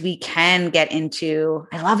sometimes we can get into,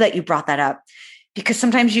 I love that you brought that up, because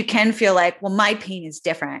sometimes you can feel like, well, my pain is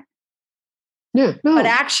different. Yeah, no. But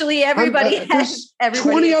actually everybody has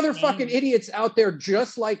 20 other fucking idiots out there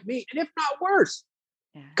just like me, and if not worse.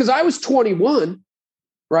 Because I was 21,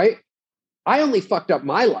 right? I only fucked up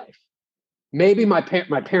my life. Maybe my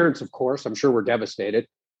parents, of course, I'm sure were devastated.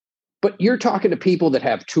 But you're talking to people that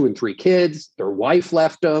have 2 and 3 kids. Their wife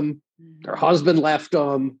left them. Their husband left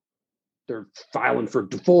them. They're filing for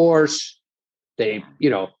divorce. They,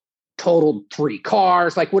 totaled 3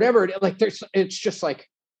 cars, like whatever. It's just like,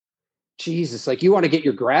 Jesus, like you want to get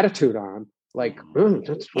your gratitude on. Like,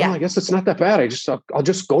 I guess it's not that bad. I'll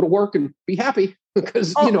just go to work and be happy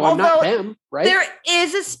because, I'm not them, right? There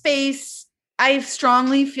is a space. I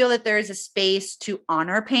strongly feel that there is a space to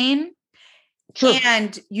honor pain. Sure.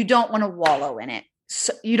 And you don't want to wallow in it.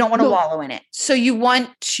 So you don't want to wallow in it. So you want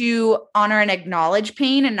to honor and acknowledge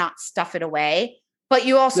pain and not stuff it away, but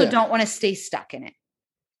you also don't want to stay stuck in it.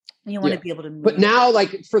 You want to be able to move. But now,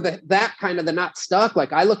 like for that kind of the not stuck,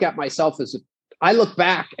 like I look at myself I look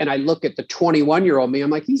back and I look at the 21-year-old me. I'm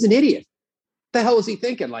like, he's an idiot. What the hell is he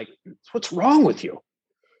thinking? Like, what's wrong with you?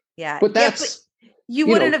 Yeah. But that's, you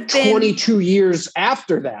wouldn't have been 22 years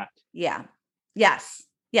after that. Yeah. Yes.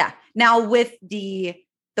 Yeah. Now with the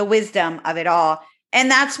wisdom of it all. And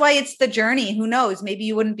that's why it's the journey. Who knows? Maybe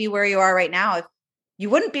you wouldn't be where you are right now. You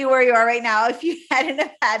wouldn't be where you are right now if you hadn't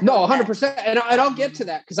have had. No, 100%. And I'll get to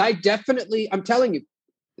that because I'm telling you,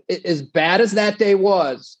 as bad as that day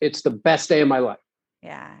was, it's the best day of my life.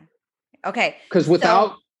 Yeah. Okay. Because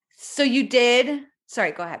So you did.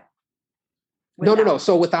 Sorry, go ahead. No.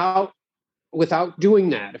 So without doing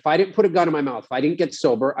that, if I didn't put a gun in my mouth, if I didn't get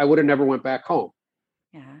sober, I would have never went back home.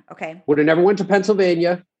 Yeah. Okay. Would have never went to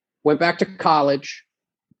Pennsylvania, went back to college.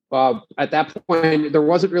 At that point, there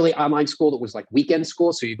wasn't really online school that was like weekend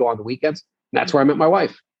school. So you go on the weekends. And that's where I met my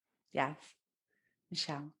wife. Yeah.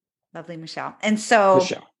 Michelle. Lovely Michelle. And so.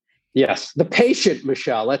 Michelle. Yes. The patient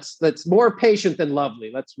Michelle. That's more patient than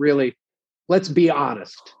lovely. Let's be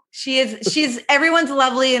honest. She's everyone's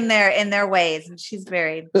lovely in their ways. And she's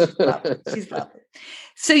lovely. She's lovely.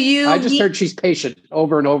 So I just heard she's patient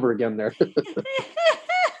over and over again there.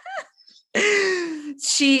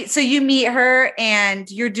 So you meet her and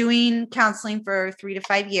you're doing counseling for 3 to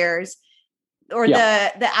 5 years or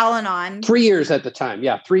the Al-Anon. 3 years at the time.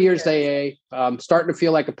 Yeah. 3 years AA, starting to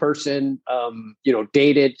feel like a person,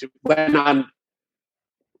 dated, went on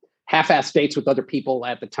half-assed dates with other people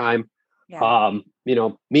at the time. Yeah.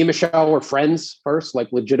 Me and Michelle were friends first, like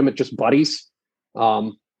legitimate, just buddies.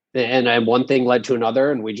 And then one thing led to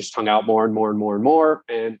another and we just hung out more and more and more and more.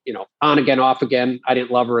 And, on again, off again. I didn't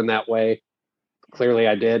love her in that way. Clearly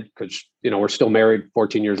I did because, we're still married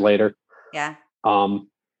 14 years later. Yeah.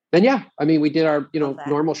 We did our,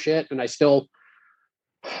 normal shit and I still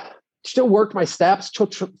worked my steps,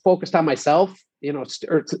 focused on myself,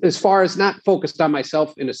 as far as not focused on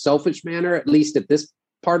myself in a selfish manner, at least at this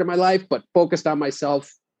part of my life, but focused on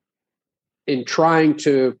myself in trying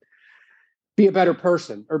to be a better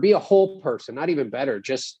person or be a whole person, not even better,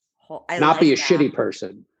 just not be a shitty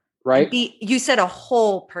person. Right. You said a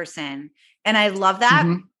whole person. And I love that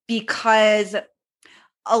because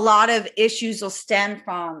a lot of issues will stem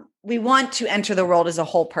from, we want to enter the world as a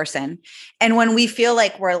whole person. And when we feel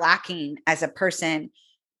like we're lacking as a person,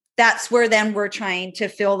 that's where then we're trying to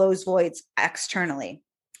fill those voids externally.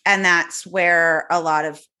 And that's where a lot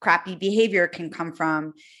of crappy behavior can come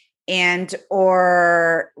from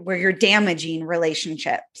or where you're damaging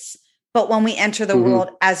relationships. But when we enter the world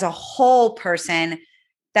as a whole person,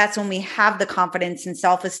 that's when we have the confidence and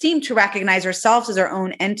self-esteem to recognize ourselves as our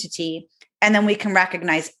own entity. And then we can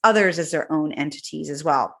recognize others as their own entities as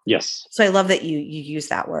well. Yes. So I love that you use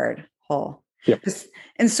that word whole. Yep.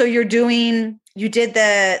 And so you did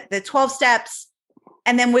the 12 steps.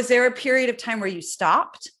 And then was there a period of time where you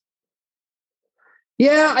stopped?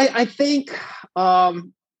 Yeah, I think, by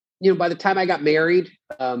the time I got married,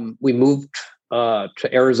 we moved to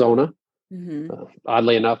Arizona. Mm-hmm.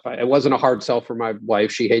 Oddly enough, it wasn't a hard sell for my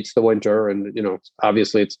wife. She hates the winter and,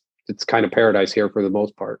 obviously it's kind of paradise here for the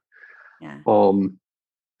most part. Yeah.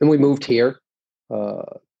 And we moved here,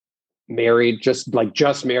 married, just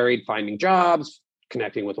married, finding jobs,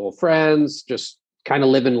 connecting with old friends, just kind of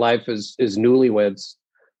living life as newlyweds.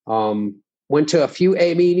 Went to a few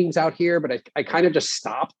A meetings out here, but I kind of just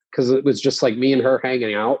stopped because it was just like me and her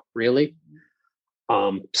hanging out, really.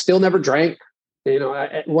 Still never drank.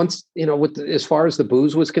 Once, as far as the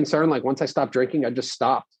booze was concerned, like once I stopped drinking, I just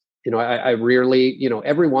stopped. I rarely,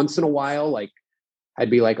 every once in a while, like I'd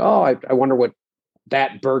be like, oh, I wonder what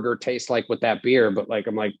that burger tastes like with that beer. But like,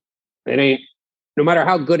 I'm like, it ain't, no matter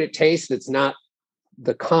how good it tastes, it's not,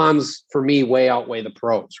 the cons for me way outweigh the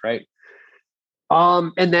pros. Right.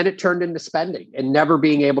 And then it turned into spending and never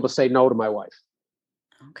being able to say no to my wife.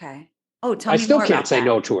 Okay. Oh, tell I me still more can't about say that.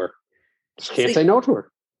 no to her. Just can't say no to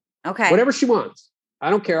her. Okay. Whatever she wants. I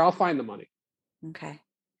don't care. I'll find the money. Okay.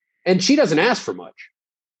 And she doesn't ask for much.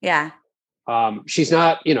 Yeah. She's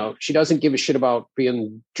not, she doesn't give a shit about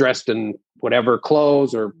being dressed in whatever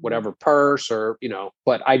clothes or whatever purse or,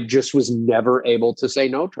 but I just was never able to say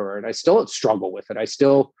no to her. And I still struggle with it. I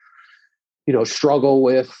still, struggle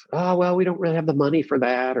with, oh, well, we don't really have the money for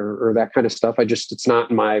that or that kind of stuff. It's not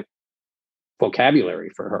in my vocabulary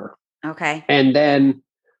for her. Okay. And then,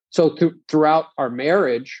 so throughout our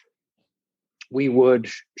marriage,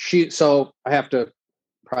 so I have to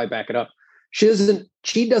probably back it up. She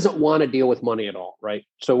doesn't want to deal with money at all. Right.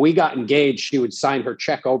 So we got engaged. She would sign her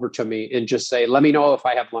check over to me and just say, let me know if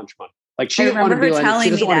I have lunch money. Like she didn't want to do anything. She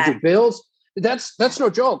doesn't want to do bills. That's no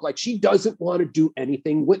joke. Like she doesn't want to do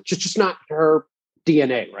anything with just not her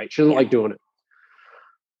DNA. Right. She doesn't like doing it.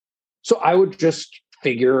 So I would just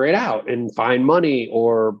figure it out and find money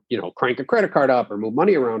or, crank a credit card up or move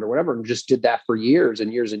money around or whatever. And just did that for years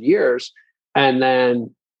and years and years. And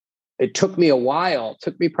then it took me a while,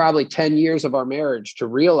 took me probably 10 years of our marriage to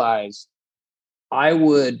realize I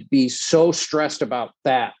would be so stressed about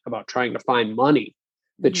trying to find money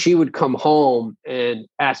that she would come home and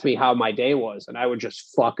ask me how my day was. And I would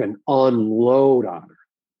just fucking unload on her.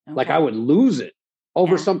 Okay. Like I would lose it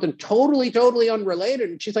over something totally, totally unrelated.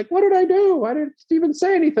 And she's like, what did I do? I didn't even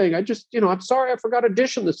say anything. I just, I'm sorry, I forgot a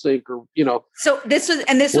dish in the sink or, So this was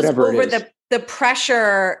over the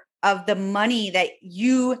pressure of the money that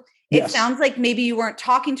it sounds like maybe you weren't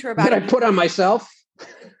talking to her about that I put on myself.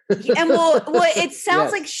 And well, it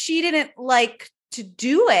sounds like she didn't like to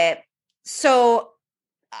do it. So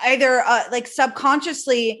either like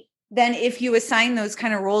subconsciously, then if you assign those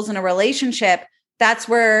kind of roles in a relationship, that's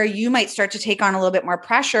where you might start to take on a little bit more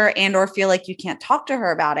pressure and or feel like you can't talk to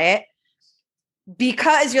her about it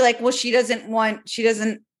because you're like, well, she doesn't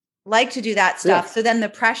like to do that stuff. Yeah. So then the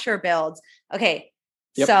pressure builds. Okay.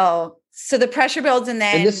 Yep. So the pressure builds and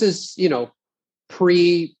this is,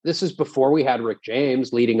 this is before we had Rick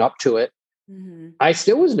James leading up to it. Mm-hmm. I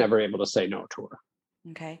still was never able to say no to her.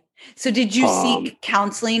 Okay. So did you seek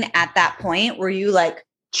counseling at that point? Were you like,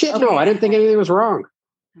 shit, no, I didn't think anything was wrong.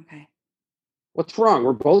 Okay. What's wrong?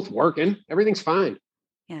 We're both working. Everything's fine.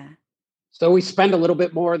 Yeah. So we spend a little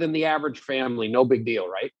bit more than the average family. No big deal,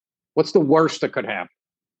 right? What's the worst that could happen?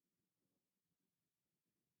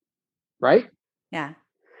 Right? Yeah.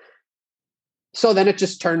 So then it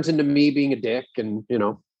just turns into me being a dick and,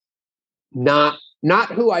 not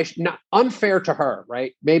unfair to her,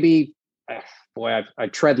 right? Maybe, boy, I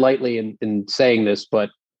tread lightly in saying this, but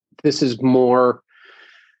this is more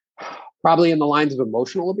probably in the lines of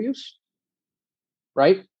emotional abuse,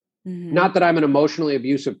 right? Mm-hmm. Not that I'm an emotionally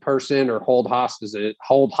abusive person or hold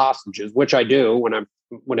hostages, which I do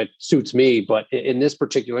when it suits me, but in this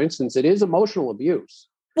particular instance, it is emotional abuse.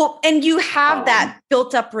 Well, and you have that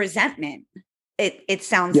built up resentment. It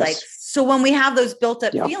sounds like. So when we have those built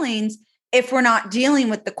up feelings, if we're not dealing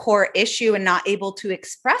with the core issue and not able to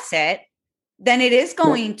express it, then it is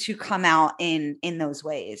going to come out in those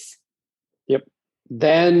ways. Yep.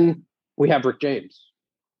 Then we have Rick James.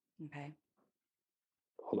 Okay.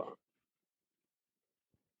 Hold on.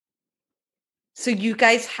 So you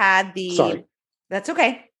guys had Sorry. That's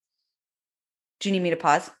okay. Do you need me to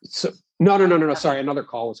pause? So no. Okay. Sorry. Another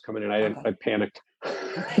call was coming in. I panicked.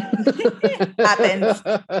 Happens.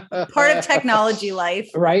 Part of technology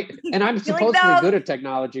life. Right. And I'm supposed to be good at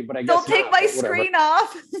technology, but I guess don't take my screen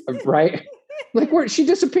off. Right. Like where she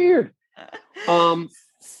disappeared.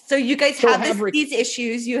 So you guys have these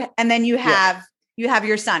issues, you have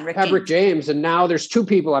your son, Rick James. Rick James, and now there's two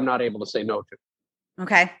people I'm not able to say no to.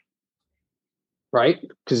 Okay. Right?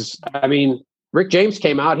 Because Rick James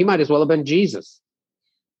came out, he might as well have been Jesus.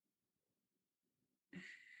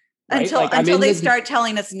 Right? Until they start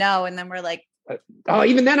telling us no, and then we're like,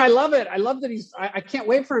 even then I love it. I love that I can't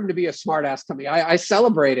wait for him to be a smart ass to me. I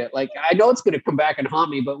celebrate it. Like I know it's going to come back and haunt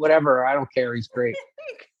me, but whatever. I don't care. He's great.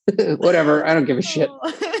 Whatever. I don't give a shit.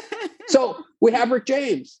 So we have Rick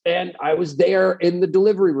James, and I was there in the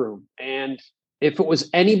delivery room. And if it was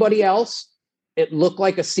anybody else, it looked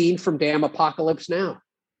like a scene from Damn Apocalypse Now.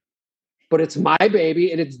 But it's my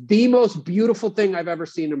baby, and it's the most beautiful thing I've ever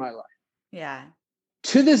seen in my life. Yeah.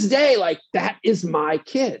 To this day, like, that is my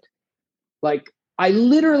kid. Like, I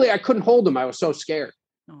couldn't hold him. I was so scared.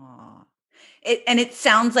 Aww. And it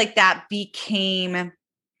sounds like that became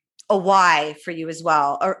a why for you as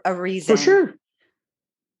well, or a reason. For sure.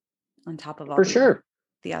 On top of all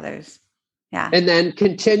the others. Yeah. And then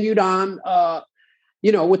continued on,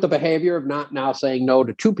 with the behavior of not now saying no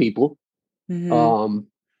to two people. Mm-hmm.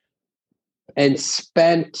 And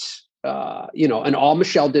spent, and all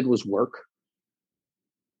Michelle did was work.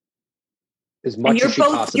 As much as she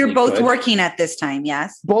possibly you're both could. Working at this time,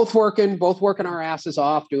 yes? Both working our asses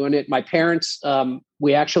off doing it. My parents,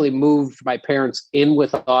 we actually moved my parents in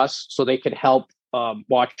with us so they could help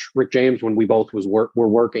watch Rick James when we both were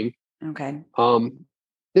working. Okay.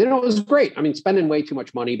 It was great. I mean, spending way too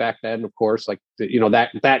much money back then, of course, like,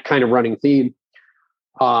 that kind of running theme.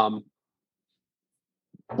 But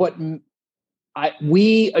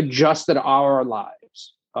we adjusted our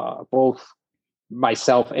lives, both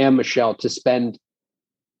myself and Michelle, to spend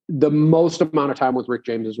the most amount of time with Rick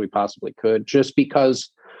James as we possibly could, just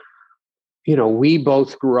because, we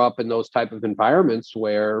both grew up in those type of environments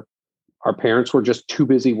where our parents were just too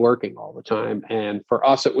busy working all the time. And for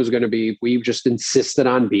us, it was going to be, we just insisted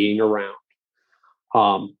on being around.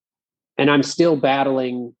 And I'm still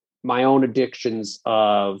battling my own addictions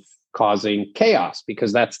of causing chaos,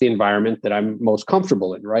 because that's the environment that I'm most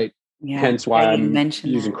comfortable in, right? Yeah, hence why I'm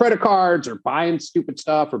using credit cards or buying stupid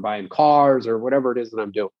stuff or buying cars or whatever it is that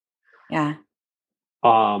I'm doing. Yeah.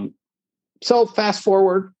 So fast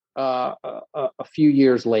forward a few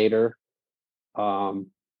years later,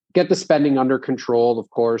 get the spending under control, of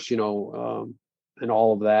course, and all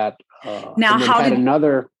of that. Now, how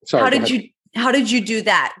did you do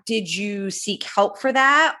that? Did you seek help for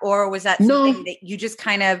that? Or was that something that you just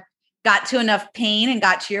kind of got to enough pain and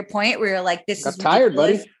got to your point where you're like, this is tired,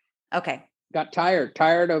 ridiculous? buddy. Okay. Got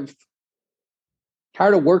tired of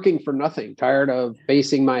working for nothing, tired of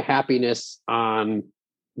basing my happiness on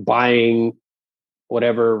buying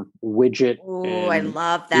whatever widget. Oh, I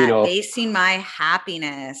love that. Basing my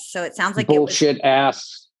happiness. So it sounds like bullshit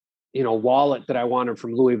ass, wallet that I wanted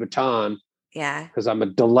from Louis Vuitton. Yeah. Because I'm a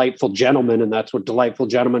delightful gentleman, and that's what delightful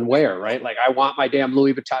gentlemen wear, right? Like, I want my damn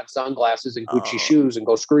Louis Vuitton sunglasses and Gucci shoes, and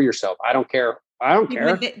go screw yourself. I don't care.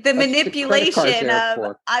 The manipulation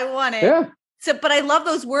of I want it. Yeah. So, but I love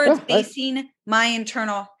those words, basing my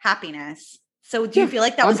internal happiness. So do you feel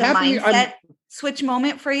like that was a mindset switch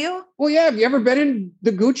moment for you? Well, yeah. Have you ever been in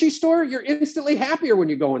the Gucci store? You're instantly happier when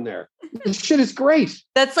you go in there. This shit is great.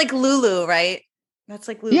 That's like Lulu, right? That's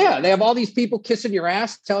like Lulu. Yeah. They have all these people kissing your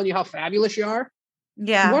ass, telling you how fabulous you are.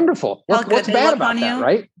 Yeah. It's wonderful. What's bad about that,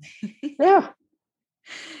 right? Yeah.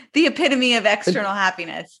 The epitome of external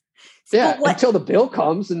happiness. Yeah, until the bill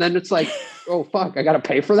comes, and then it's like, oh fuck, I got to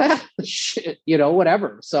pay for that. Shit,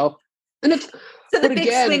 whatever. So, and it's the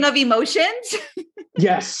big swing of emotions.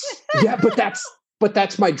 Yes, yeah, but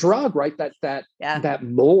that's my drug, right? That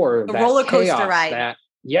more the roller coaster ride.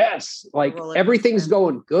 Yes, like everything's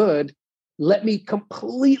going good. Let me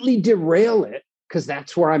completely derail it, because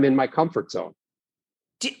that's where I'm in my comfort zone.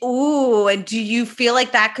 And do you feel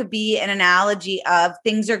like that could be an analogy of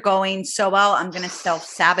things are going so well, I'm going to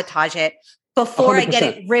self-sabotage it before 100%. I get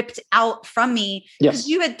it ripped out from me? Yes.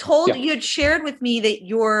 You had you had shared with me that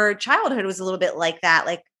your childhood was a little bit like that,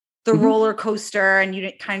 like the roller coaster, and you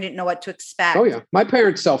didn't know what to expect. Oh yeah. My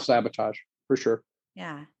parents self-sabotage for sure.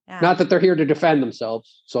 Yeah. Not that they're here to defend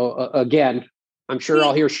themselves. So again, I'm sure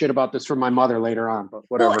I'll hear shit about this from my mother later on, but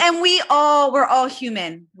whatever. Well, and we're all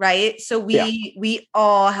human, right? So we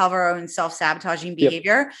all have our own self-sabotaging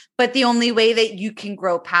behavior, but the only way that you can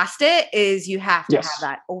grow past it is you have to have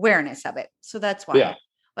that awareness of it. So that's why. Yeah.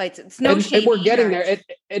 Like, it's no shame. And we're getting there.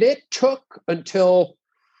 It took until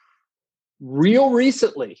real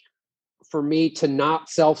recently for me to not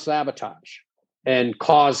self-sabotage and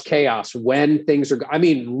cause chaos when things are,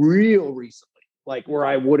 real recently, like where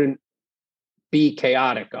I wouldn't be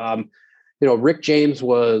chaotic. Rick James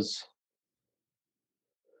was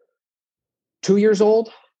 2 years old.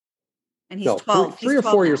 And he's 12. Three or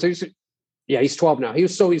 4 years. He's 12 now.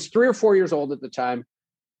 He's 3 or 4 years old at the time.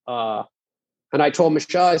 And I told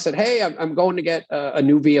Michelle, I said, hey, I'm going to get a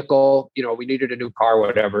new vehicle. We needed a new car,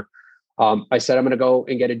 whatever. I said, I'm going to go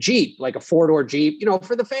and get a Jeep, like a 4-door Jeep,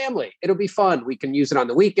 for the family. It'll be fun. We can use it on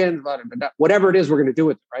the weekend, whatever it is we're going to do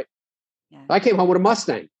with it. Right. Yeah. I came home with a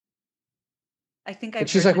Mustang. I think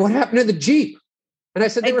she's like, what happened to the Jeep? And I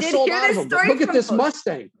said, they were sold out of them, but look at this post.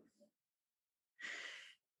 Mustang.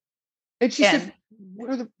 And she said,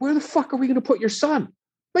 where the fuck are we going to put your son?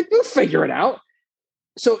 Like, we'll figure it out.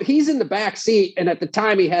 So he's in the back seat. And at the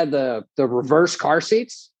time he had the reverse car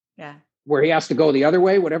seats. Yeah. Where he has to go the other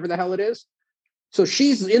way, whatever the hell it is. So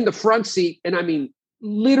she's in the front seat. And I mean,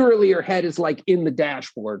 literally her head is like in the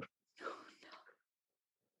dashboard.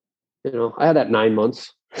 You know, I had that 9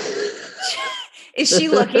 months. Is she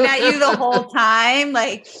looking at you the whole time?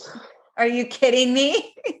 Like, are you kidding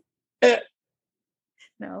me?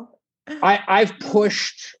 No. I've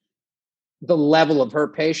pushed the level of her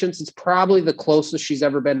patience. It's probably the closest she's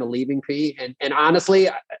ever been to leaving P. And honestly,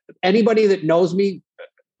 anybody that knows me,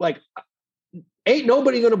 like, ain't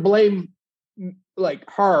nobody going to blame like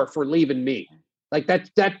her for leaving me. Like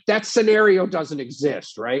that scenario doesn't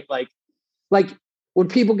exist, right? Like when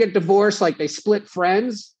people get divorced, like they split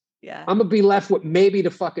friends. Yeah. I'm gonna be left with maybe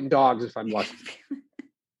the fucking dogs if I'm lucky.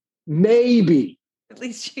 Maybe. At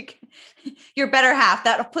least you can, your better half.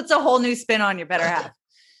 That puts a whole new spin on your better half.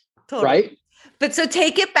 Totally. Right. But so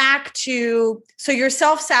take it back to, so you're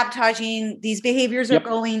self-sabotaging, these behaviors are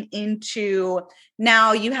going into,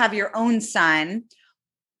 now you have your own son.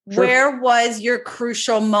 Sure. Where was your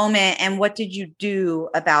crucial moment and what did you do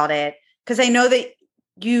about it? Because I know that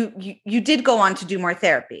you did go on to do more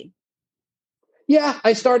therapy. Yeah,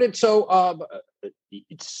 I started. So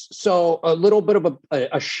a little bit of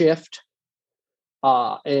a shift.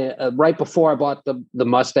 Right before I bought the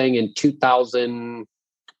Mustang in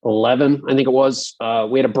 2011, I think it was,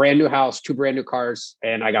 we had a brand new house, 2 brand new cars,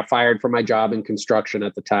 and I got fired from my job in construction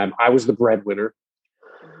at the time. I was the breadwinner.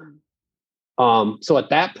 So at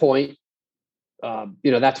that point,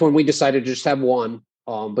 that's when we decided to just have one.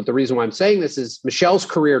 But the reason why I'm saying this is Michelle's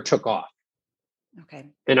career took off. Okay.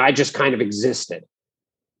 And I just kind of existed.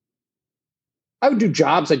 I would do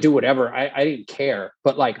jobs. I'd do whatever. I didn't care.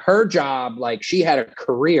 But like her job, like she had a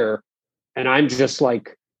career and I'm just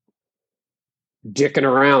like dicking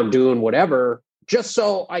around doing whatever just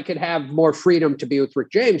so I could have more freedom to be with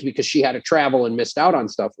Rick James because she had to travel and missed out on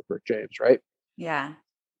stuff with Rick James. Right. Yeah.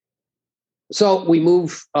 So we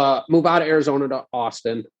move out of Arizona to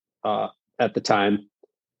Austin at the time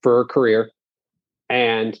for her career.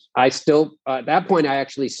 And I still, at that point, I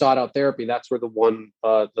actually sought out therapy. That's where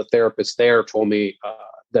the therapist there told me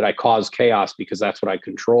that I cause chaos because that's what I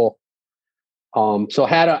control. So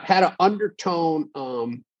had an undertone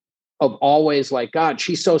of always like, God,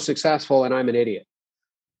 she's so successful and I'm an idiot.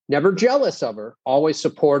 Never jealous of her, always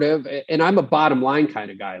supportive. And I'm a bottom line kind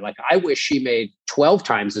of guy. Like I wish she made 12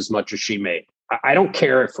 times as much as she made. I don't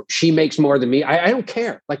care if she makes more than me. I don't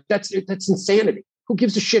care. Like that's insanity. Who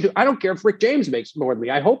gives a shit? I don't care if Rick James makes more than me.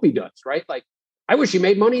 I hope he does, right? Like, I wish he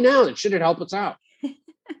made money now. That shouldn't help us out.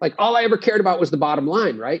 Like, all I ever cared about was the bottom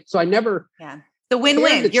line, right? So I never... Yeah. The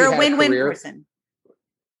win-win. You're a win-win person.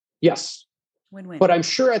 Yes. Win-win. But I'm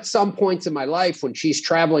sure at some points in my life when she's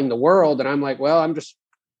traveling the world and I'm like, well, I'm just,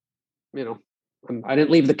 I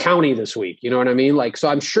didn't leave the county this week. You know what I mean? Like, so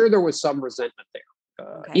I'm sure there was some resentment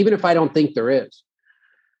there, even if I don't think there is.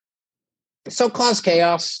 So cause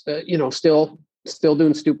chaos, still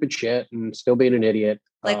doing stupid shit and still being an idiot.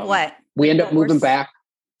 Like what? We end up moving back.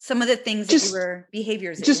 Some of the things that you were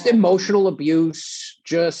behaviors. Just emotional abuse,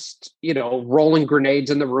 just, rolling grenades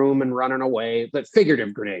in the room and running away, but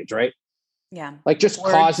figurative grenades, right? Yeah. Like just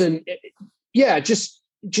causing,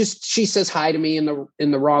 just she says hi to me in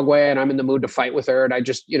the wrong way and I'm in the mood to fight with her. And I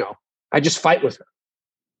just fight with her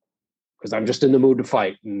because I'm just in the mood to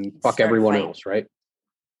fight and fuck everyone else. Right.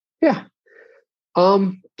 Yeah.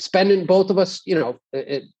 Spending both of us,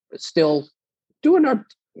 still doing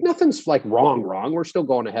nothing's like wrong. We're still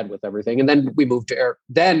going ahead with everything. And then we moved to air.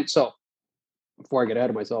 So before I get ahead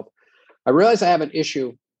of myself, I realized I have an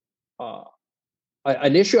issue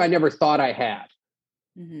I never thought I had.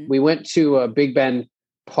 Mm-hmm. We went to Big Bend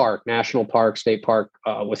Park, National Park, State Park,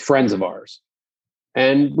 with friends of ours.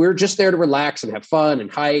 And we were just there to relax and have fun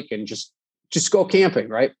and hike and just go camping.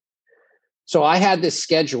 Right. So I had this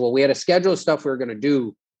schedule. We had a schedule of stuff we were going to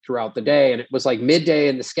do throughout the day. And it was like midday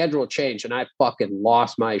and the schedule changed and I fucking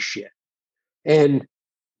lost my shit. And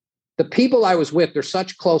the people I was with, they're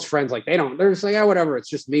such close friends. Like they're just like, whatever. It's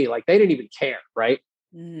just me. Like they didn't even care. Right.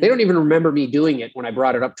 They don't even remember me doing it when I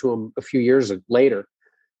brought it up to them a few years later.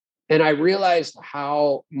 And I realized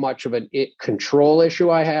how much of a control issue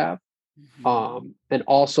I have. And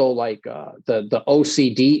also like the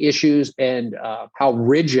OCD issues and how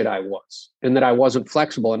rigid I was and that I wasn't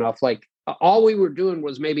flexible enough. Like all we were doing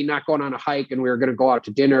was maybe not going on a hike and we were going to go out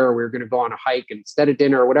to dinner or we were going to go on a hike instead of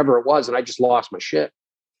dinner or whatever it was. And I just lost my shit.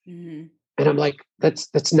 Mm-hmm. And I'm like,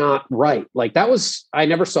 that's not right. Like I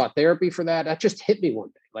never saw therapy for that. That just hit me one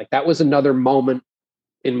day. Like that was another moment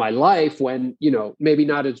in my life when, maybe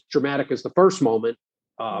not as dramatic as the first moment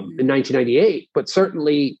in 1998, but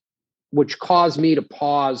certainly which caused me to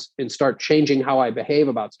pause and start changing how I behave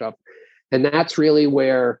about stuff. And that's really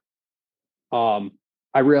where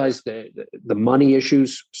I realized that the money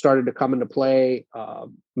issues started to come into play.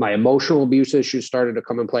 My emotional abuse issues started to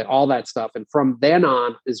come into play, all that stuff. And from then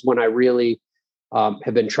on is when I really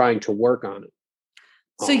have been trying to work on it.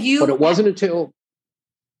 But it wasn't until,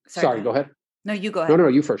 sorry, go ahead. No, you go ahead. No,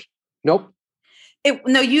 you first. Nope.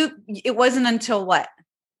 It wasn't until what?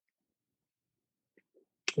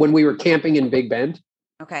 When we were camping in Big Bend.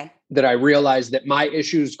 Okay. That I realized that my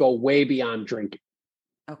issues go way beyond drinking.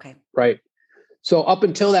 Okay. Right. So up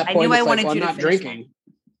until that point, I'm not drinking.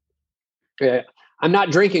 Yeah. I'm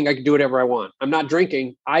not drinking. I can do whatever I want. I'm not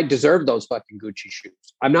drinking. I deserve those fucking Gucci shoes.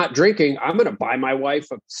 I'm not drinking. I'm going to buy my wife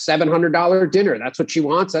a $700 dinner. That's what she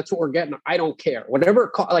wants. That's what we're getting. I don't care. Whatever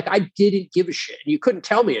it costs. Like I didn't give a shit. You couldn't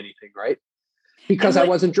tell me anything, right? Because I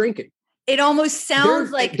wasn't drinking. It almost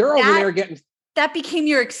sounds like they're over there getting. That became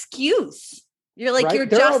your excuse. You're like, right? your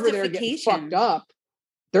they're justification. Over there getting fucked up.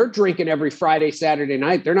 They're drinking every Friday, Saturday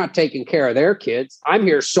night. They're not taking care of their kids. I'm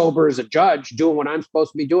here sober as a judge doing what I'm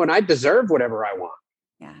supposed to be doing. I deserve whatever I want.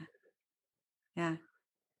 Yeah. Yeah.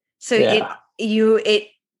 So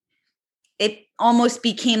it almost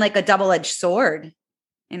became like a double-edged sword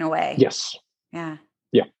in a way. Yes. Yeah.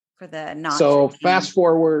 Yeah. For the not. So fast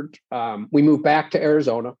forward, we moved back to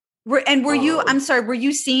Arizona. Were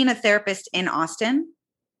you seeing a therapist in Austin?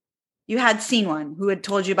 You had seen one who had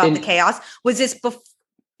told you about the chaos. Was this before?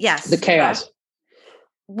 Yes. The chaos. Correct?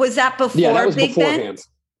 Was that before that was Big beforehand. Bend?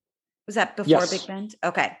 Was that before Yes. Big Bend?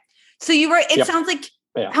 Okay. So you were, it sounds like,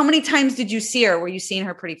 how many times did you see her? Were you seeing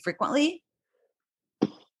her pretty frequently?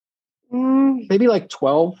 Maybe like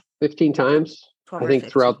 12, 15 times, I think,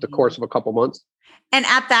 throughout the course of a couple months. And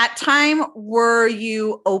at that time, were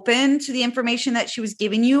you open to the information that she was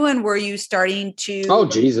giving you? And were you starting to? Oh,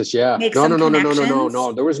 Jesus. Yeah.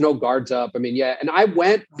 No. There was no guards up. I mean, yeah. And I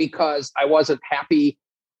went because I wasn't happy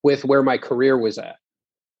with where my career was at.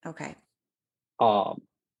 Okay.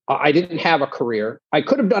 I didn't have a career. I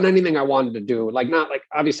could have done anything I wanted to do.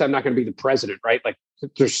 Obviously I'm not going to be the president, right? Like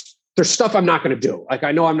there's stuff I'm not going to do. Like,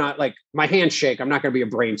 I know I'm not like my handshake. I'm not going to be a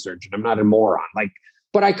brain surgeon. I'm not a moron.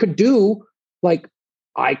 But I could do,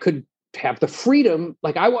 I could have the freedom.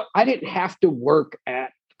 I didn't have to work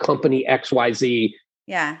at company XYZ.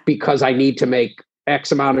 Yeah. Because I need to make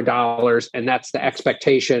X amount of dollars. And that's the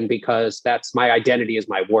expectation because that's my identity is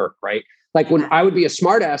my work. Right. When I would be a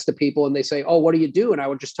smart ass to people and they say, oh, what do you do? And I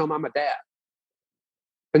would just tell them I'm a dad.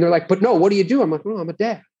 And they're like, but no, what do you do? I'm like, oh, I'm a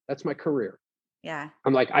dad. That's my career. Yeah.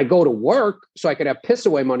 I'm like, I go to work so I could have piss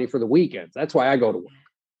away money for the weekends. That's why I go to work.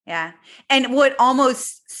 Yeah. And what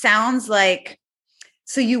almost sounds like,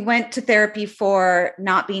 so you went to therapy for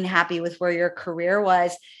not being happy with where your career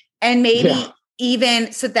was. And maybe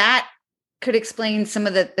even, so that could explain some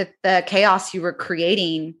of the chaos you were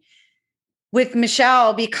creating with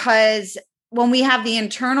Michelle, because when we have the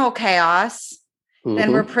internal chaos,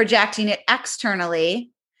 then we're projecting it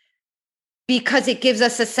externally because it gives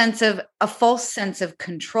us a false sense of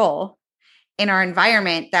control in our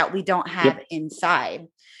environment that we don't have inside.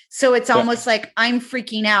 So it's almost like I'm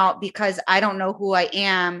freaking out because I don't know who I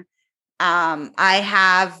am. I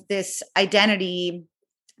have this identity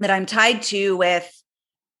that I'm tied to with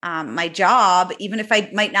my job, even if I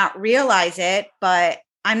might not realize it, but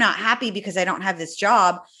I'm not happy because I don't have this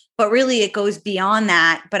job. But really it goes beyond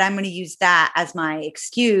that. But I'm going to use that as my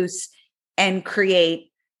excuse and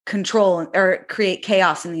create control or create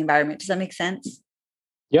chaos in the environment. Does that make sense?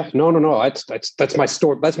 Yeah, no. That's my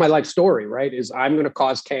story. That's my life story, right? Is I'm going to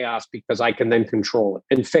cause chaos because I can then control it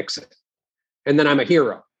and fix it. And then I'm a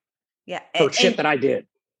hero. Yeah. For shit that I did.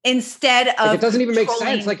 Instead of it doesn't even make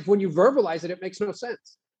sense. Like when you verbalize it, it makes no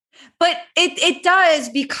sense. But it does,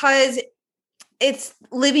 because it's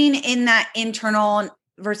living in that internal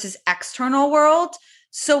versus external world.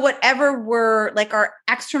 So whatever our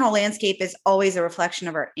external landscape is always a reflection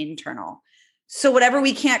of our internal. So whatever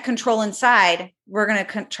we can't control inside, we're going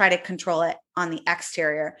to try to control it on the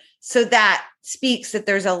exterior. So that speaks that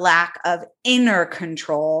there's a lack of inner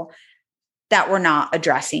control that we're not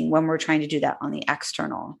addressing when we're trying to do that on the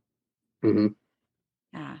external. Mm-hmm.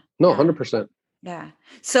 Yeah. No, 100%. Yeah.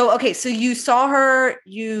 So, okay. So you saw her,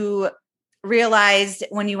 you realized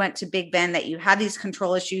when you went to Big Bend that you had these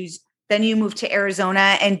control issues. Then you moved to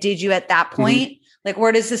Arizona. And did you at that point,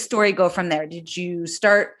 where does the story go from there? Did you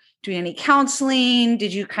start doing any counseling?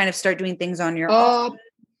 Did you kind of start doing things on your own?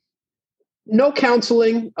 No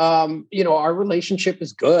counseling. Our relationship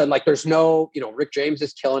is good. Like there's no, Rick James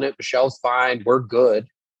is killing it. Michelle's fine. We're good.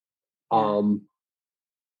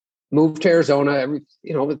 Moved to Arizona.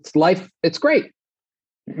 It's life. It's great.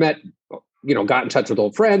 Met, got in touch with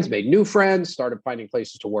old friends, made new friends, started finding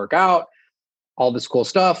places to work out, all this cool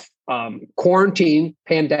stuff. Quarantine,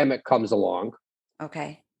 pandemic comes along.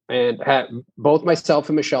 Okay. And both myself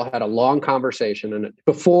and Michelle had a long conversation. And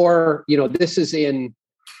before, this is in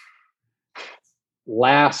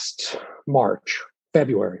last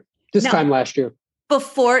February, time last year.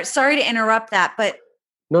 Sorry to interrupt that, but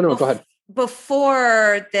no, go ahead.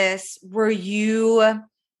 Before this, were you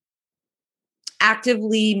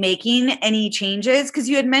actively making any changes? Because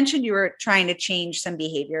you had mentioned you were trying to change some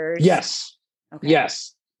behaviors. Yes. Okay.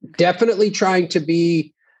 Yes. Okay. Definitely trying to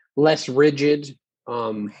be less rigid,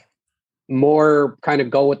 more kind of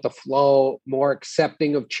go with the flow, more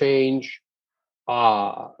accepting of change,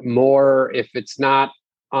 more if it's not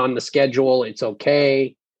on the schedule, it's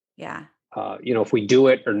okay. Yeah. If we do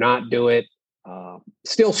it or not do it,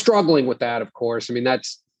 still struggling with that, of course. I mean,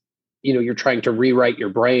 that's, you're trying to rewrite your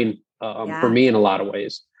brain for me in a lot of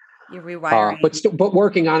ways. You're rewiring. But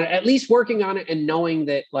working on it, at least working on it and knowing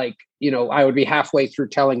that, like, I would be halfway through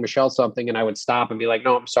telling Michelle something and I would stop and be like,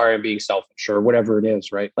 no, I'm sorry, I'm being selfish or whatever it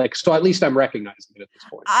is. Right. Like, so at least I'm recognizing it at this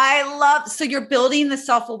point. So you're building the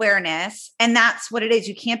self-awareness, and that's what it is.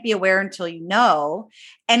 You can't be aware until you know.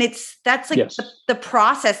 And that's like the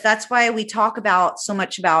process. That's why we talk so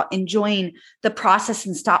much about enjoying the process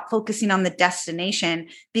and stop focusing on the destination,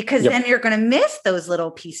 because then you're going to miss those little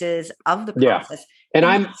pieces of the process. Yeah.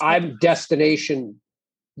 And I'm destination.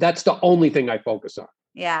 That's the only thing I focus on.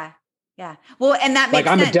 Yeah. Yeah. Well, and that makes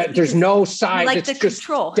sense. There's no side. Like it's the just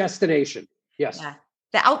control. Destination. Yes. Yeah.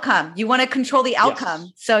 The outcome. You want to control the outcome.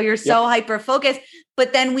 Yes. So you're so hyper focused,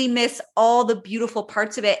 but then we miss all the beautiful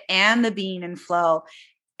parts of it and the being in flow.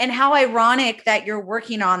 And how ironic that you're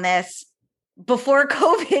working on this before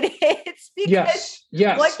COVID hits. Yes.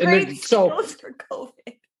 What great skills for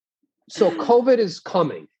COVID. So COVID is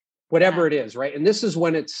coming. Whatever it is, right? And this is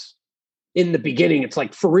when it's in the beginning. It's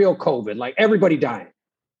like for real COVID, like everybody dying.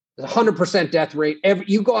 There's 100% death rate.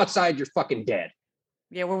 You go outside, you're fucking dead.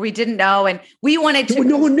 Yeah, well, we didn't know, and we wanted to.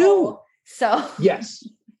 No one knew. So yes.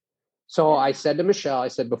 So I said to Michelle,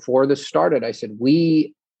 before this started, I said,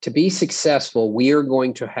 to be successful, we are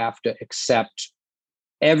going to have to accept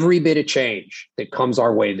every bit of change that comes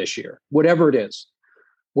our way this year, whatever it is,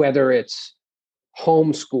 whether it's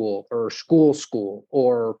homeschool or school,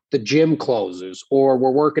 or the gym closes, or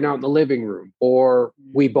we're working out in the living room, or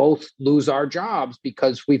we both lose our jobs,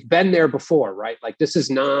 because we've been there before, right? Like these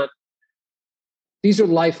are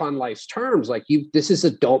life on life's terms. Like this is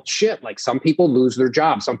adult shit. Like some people lose their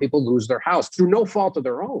job. Some people lose their house through no fault of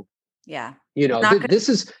their own. Yeah.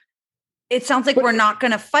 It sounds like we're not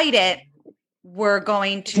going to fight it. We're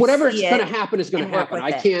going to whatever's going to happen is going to happen.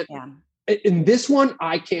 I can't, in this one,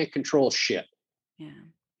 I can't control shit.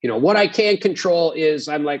 Yeah. What I can control is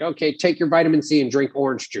I'm like, okay, take your vitamin C and drink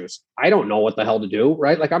orange juice. I don't know what the hell to do,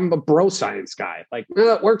 right? Like I'm a bro science guy. Like,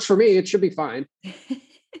 it works for me. It should be fine.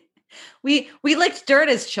 We licked dirt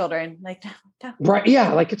as children. Like, right.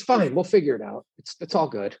 Yeah. Like it's fine. We'll figure it out. It's all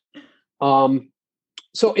good.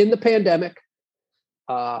 So in the pandemic,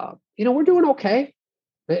 we're doing okay.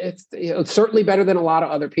 It's certainly better than a lot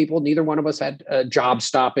of other people. Neither one of us had a job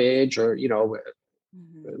stoppage or,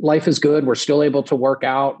 life is good. We're still able to work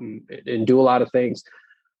out and do a lot of things.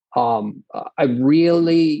 I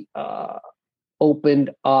really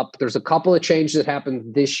opened up. There's a couple of changes that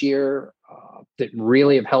happened this year that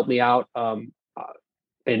really have helped me out.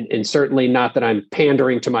 And certainly not that I'm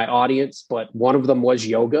pandering to my audience, but one of them was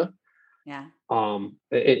yoga. Yeah.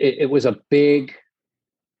 It was a big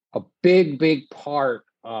part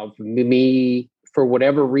of me. For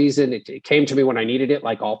whatever reason, it came to me when I needed it,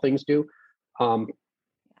 like all things do.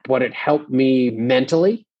 But it helped me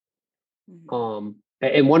mentally. And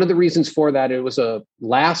one of the reasons for that, it was a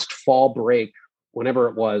last fall break, whenever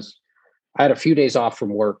it was, I had a few days off from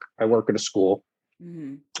work. I work at a school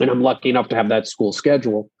and I'm lucky enough to have that school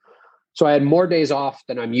schedule. So I had more days off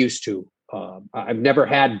than I'm used to. I've never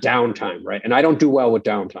had downtime, right? And I don't do well with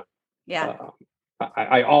downtime. Yeah.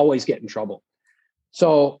 I always get in trouble.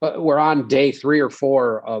 So we're on day 3 or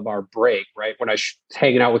 4 of our break, right? When I was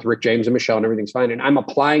hanging out with Rick James and Michelle and everything's fine. And I'm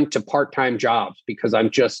applying to part-time jobs because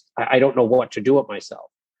I don't know what to do with myself.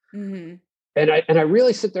 Mm-hmm. And I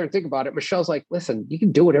really sit there and think about it. Michelle's like, listen, you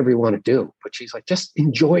can do whatever you want to do, but she's like, just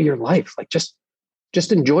enjoy your life. Like, just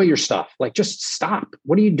enjoy your stuff. Like, just stop.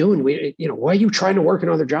 What are you doing? Why are you trying to work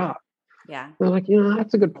another job? Yeah. They're like,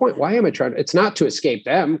 that's a good point. Why am I trying to? It's not to escape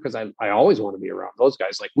them because I always want to be around those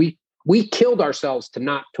guys. Like we killed ourselves to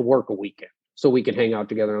not to work a weekend so we could hang out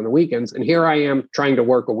together on the weekends. And here I am trying to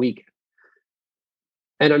work a weekend.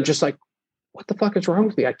 And I'm just like, what the fuck is wrong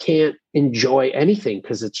with me? I can't enjoy anything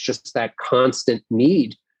because it's just that constant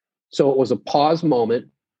need. So it was a pause moment.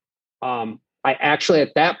 I actually,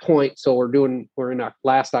 at that point, so we're in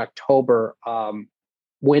last October,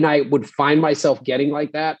 when I would find myself getting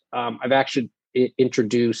like that, I've actually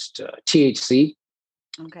introduced THC.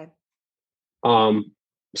 Okay.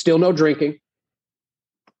 Still no drinking.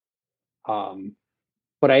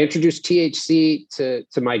 But I introduced THC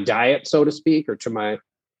to my diet, so to speak, or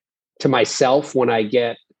to myself when I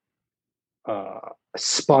get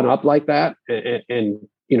spun up like that, and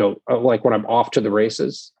like when I'm off to the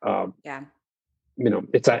races. Yeah.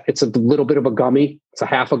 It's a little bit of a gummy. It's a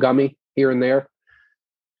half a gummy here and there.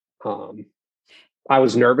 I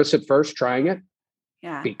was nervous at first trying it.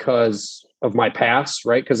 Yeah. Because of my past,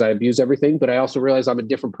 right? Because I abuse everything, but I also realized I'm a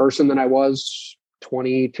different person than I was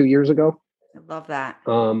 22 years ago. I love that.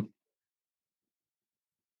 And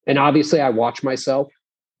obviously I watch myself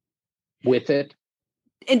with it.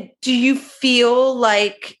 And do you feel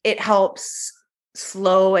like it helps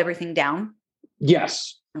slow everything down?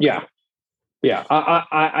 Yes. Okay. Yeah. Yeah.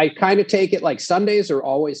 I kind of take it like Sundays are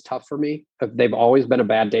always tough for me. They've always been a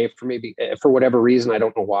bad day for me for whatever reason. I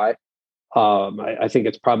don't know why. I think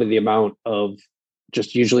it's probably the amount of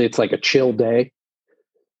just usually it's like a chill day.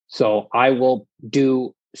 So I will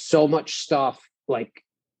do so much stuff. Like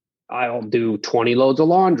I'll do 20 loads of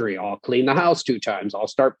laundry. I'll clean the house 2 times. I'll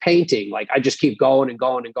start painting. Like I just keep going and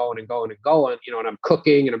going and going and going and going, and I'm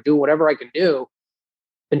cooking and I'm doing whatever I can do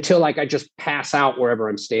until like I just pass out wherever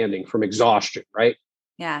I'm standing from exhaustion. Right.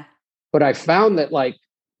 Yeah. But I found that like,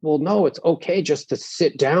 well, no, it's okay just to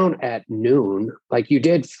sit down at noon. Like you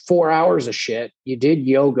did 4 hours of shit. You did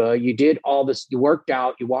yoga. You did all this. You worked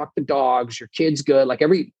out. You walked the dogs. Your kid's good. Like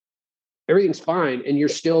everything's fine. And you're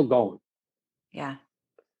still going. Yeah.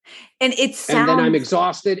 And and then I'm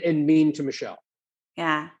exhausted and mean to Michelle.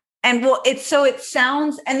 Yeah. And it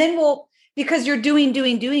sounds, and then because you're doing,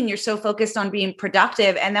 you're so focused on being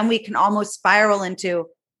productive. And then we can almost spiral into,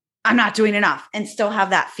 I'm not doing enough and still have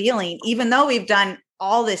that feeling, even though we've done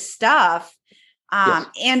all this stuff. Yes.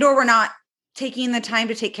 And, or we're not taking the time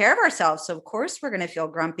to take care of ourselves. So of course we're going to feel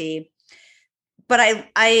grumpy, but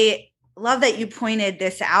I love that you pointed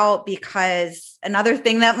this out, because another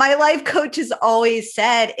thing that my life coach has always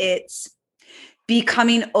said, it's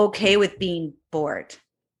becoming okay with being bored.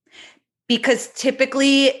 Because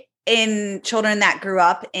typically in children that grew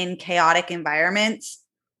up in chaotic environments,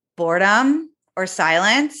 boredom or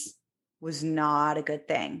silence was not a good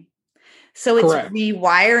thing. So it's Correct.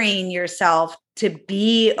 rewiring yourself to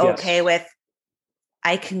be okay Yes. with,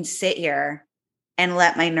 I can sit here and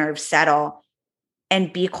let my nerves settle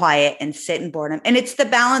and be quiet and sit in boredom. And it's the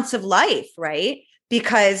balance of life, right?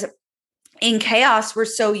 Because in chaos, we're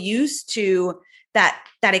so used to that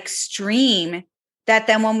extreme that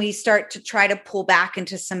then when we start to try to pull back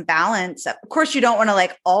into some balance, of course, you don't want to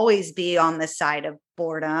like always be on the side of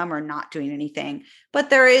boredom or not doing anything, but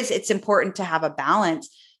it's important to have a balance.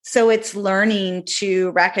 So it's learning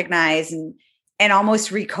to recognize and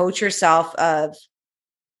almost recoach yourself of,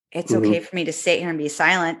 it's okay for me to sit here and be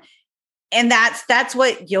silent. And that's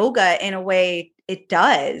what yoga in a way it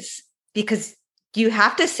does, because you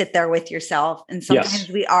have to sit there with yourself. And sometimes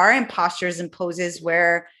we are in postures and poses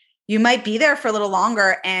where you might be there for a little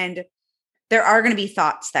longer, and there are going to be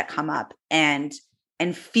thoughts that come up and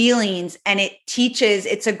feelings. And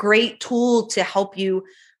it's a great tool to help you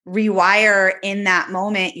rewire in that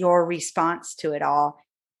moment your response to it all,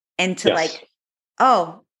 and to like,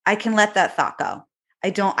 oh, I can let that thought go.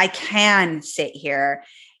 I can sit here.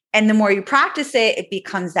 And the more you practice it, it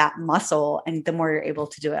becomes that muscle, and the more you're able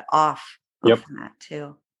to do it off from that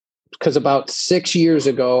too. Because about 6 years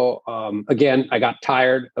ago, again, I got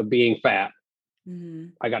tired of being fat. Mm-hmm.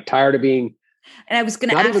 I got tired of being, and I was going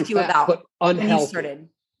to ask you about but unhealthy. When you started.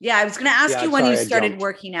 Yeah, I was going to ask you when you started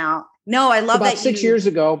working out. No, I love about that. 6 years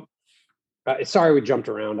ago. Sorry, we jumped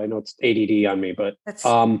around. I know it's ADD on me, but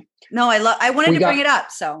no, I wanted to bring it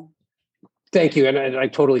up. So thank you, and I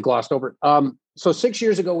totally glossed over it. So 6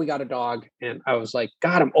 years ago, we got a dog, and I was like,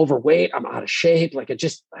 God, I'm overweight. I'm out of shape. Like I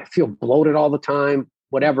feel bloated all the time,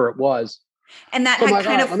 whatever it was. And that had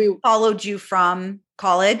kind of followed you from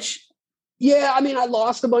college. Yeah. I mean, I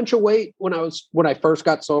lost a bunch of weight when I first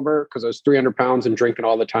got sober, because I was 300 pounds and drinking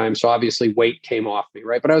all the time. So obviously weight came off me.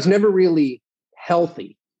 Right. But I was never really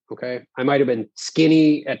healthy. Okay. I might've been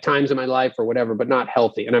skinny at times in my life or whatever, but not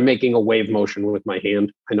healthy. And I'm making a wave motion with my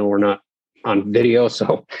hand. I know we're not on video,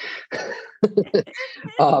 so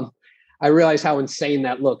I realize how insane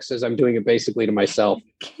that looks as I'm doing it basically to myself.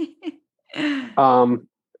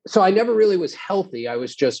 So I never really was healthy. I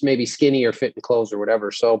was just maybe skinny or fit in clothes or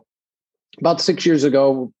whatever. So about 6 years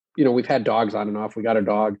ago, we've had dogs on and off. We got a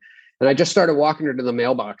dog, and I just started walking her to the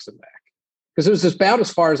mailbox and back because it was about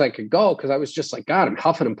as far as I could go. Cause I was just like, God, I'm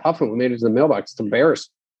huffing and puffing. We made it to the mailbox. It's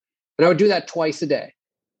embarrassing. And I would do that twice a day.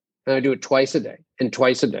 And I do it twice a day and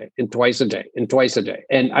twice a day and twice a day and twice a day.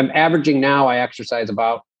 And I'm averaging now, I exercise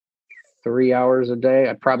about 3 hours a day.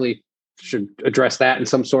 I probably should address that in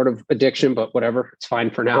some sort of addiction, but whatever, it's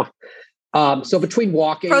fine for now. So between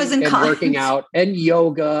walking and working out and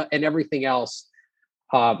yoga and everything else,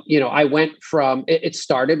 I went from, it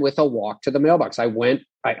started with a walk to the mailbox.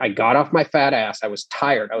 I got off my fat ass. I was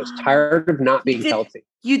tired. I was tired of not being healthy.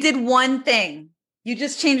 You did one thing. You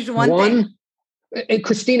just changed one thing. And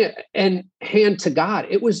Christina, and hand to God,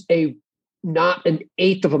 it was not an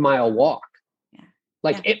eighth of a mile walk.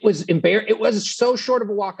 It was it was so short of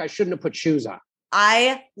a walk. I shouldn't have put shoes on.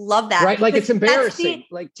 I love that. Right. Like it's embarrassing,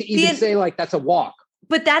 to even say like, that's a walk.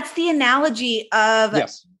 But that's the analogy of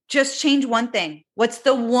just change one thing. What's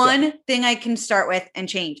the one thing I can start with and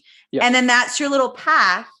change? Yes. And then that's your little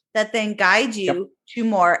path that then guides you to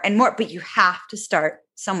more and more, but you have to start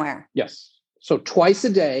somewhere. Yes. So twice a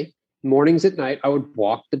day, mornings at night, I would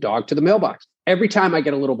walk the dog to the mailbox. Every time I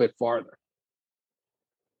get a little bit farther.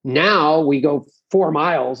 Now we go 4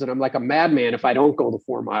 miles and I'm like a madman if I don't go the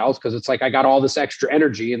 4 miles, because it's like I got all this extra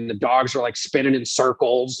energy and the dogs are like spinning in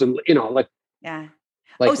circles and let's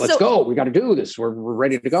go. We got to do this. We're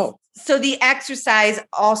ready to go. So the exercise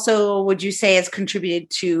also, would you say, has contributed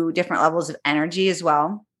to different levels of energy as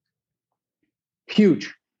well?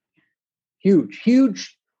 Huge. I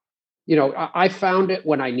found it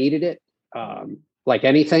when I needed it. Like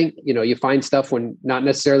anything, you find stuff when not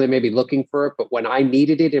necessarily maybe looking for it, but when I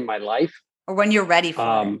needed it in my life. Or when you're ready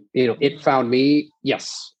for it. It found me.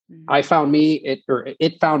 Yes. Mm-hmm. I found me,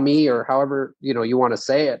 it found me, or however, you want to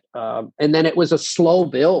say it. And then it was a slow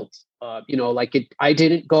build, I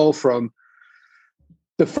didn't go from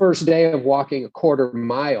the first day of walking a quarter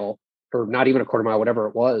mile, or not even a quarter mile, whatever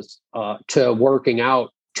it was, to working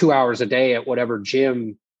out 2 hours a day at whatever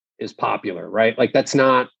gym is popular, right? Like that's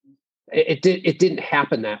not, it didn't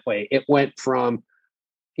happen that way. It went from,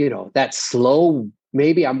 that slow,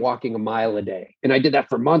 maybe I'm walking a mile a day. And I did that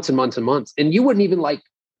for months and months and months. And you wouldn't even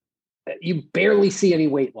you barely see any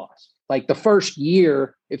weight loss. Like the first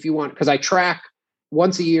year, if you want, because I track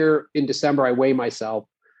once a year in December, I weigh myself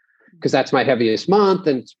because that's my heaviest month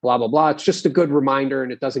and blah, blah, blah. It's just a good reminder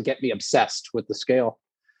and it doesn't get me obsessed with the scale.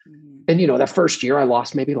 Mm-hmm. And, that first year I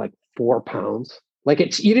lost maybe like 4 pounds. Like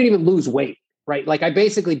you didn't even lose weight. Right. Like I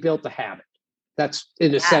basically built a habit. That's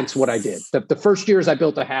in a sense what I did. The first years I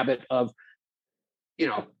built a habit of,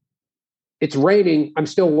 it's raining. I'm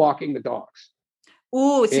still walking the dogs.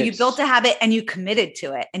 Ooh, so you built a habit and you committed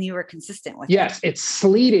to it and you were consistent with it. Yes. It's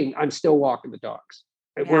sleeting. I'm still walking the dogs.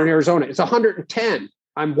 Yeah. We're in Arizona. It's 110.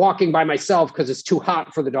 I'm walking by myself because it's too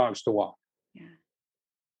hot for the dogs to walk. Yeah.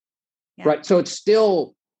 Right. So it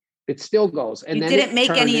still goes. And you then didn't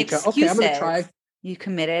make any excuses. Okay, I'm going to try. You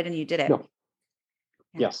committed and you did it. No.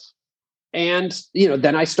 Yeah. Yes. And,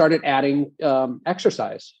 then I started adding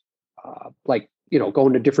exercise,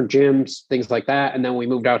 going to different gyms, things like that. And then we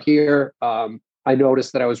moved out here. I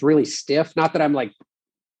noticed that I was really stiff. Not that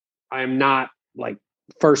I'm not like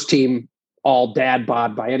first team all dad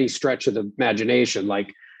bod by any stretch of the imagination.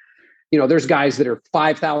 Like, there's guys that are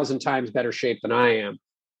 5,000 times better shape than I am.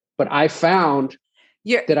 But I found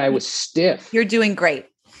that I was stiff. You're doing great.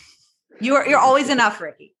 You're always enough,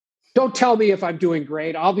 Ricky. Don't tell me if I'm doing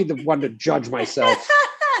great. I'll be the one to judge myself.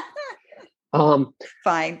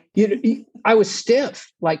 Fine. I was stiff.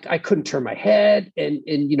 Like I couldn't turn my head. And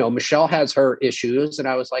Michelle has her issues. And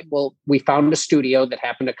I was like, well, we found a studio that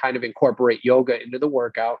happened to kind of incorporate yoga into the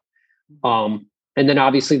workout. And then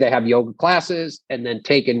obviously they have yoga classes, and then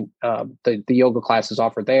taking the yoga classes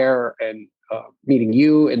offered there and meeting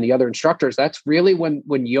you and the other instructors. That's really when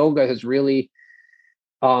yoga has really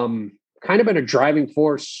kind of been a driving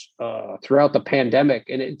force throughout the pandemic.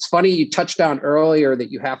 And it's funny, you touched on earlier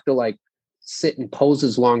that you have to sit in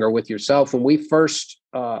poses longer with yourself. When we first,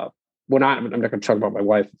 I'm not going to talk about my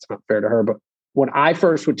wife, it's not fair to her, but when I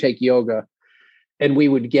first would take yoga and we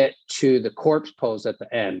would get to the corpse pose at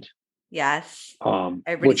the end. Yes.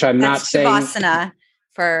 Which I'm not saying. Shavasana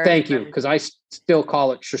thank you. Because I still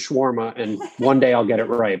call it shashwarma and one day I'll get it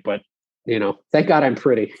right. But, thank God I'm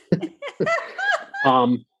pretty.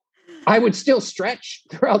 I would still stretch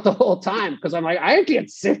throughout the whole time because I'm like, I can't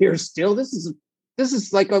sit here still. This is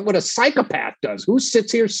like what a psychopath does. Who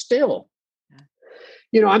sits here still?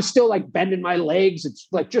 I'm still like bending my legs. It's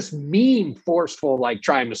like just mean, forceful, like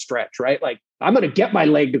trying to stretch, right? Like I'm going to get my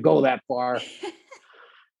leg to go that far.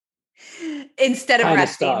 Instead of kind of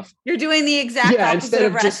resting. Stuff. You're doing the exact opposite instead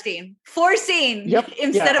of resting. Forcing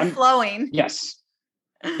instead of flowing. Yes.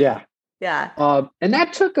 Yeah. Yeah. And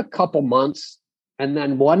that took a couple months. And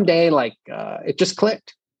then one day, like, it just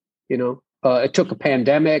clicked, it took a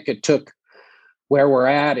pandemic. It took where we're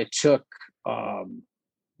at. It took,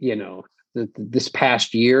 this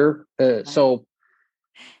past year. So,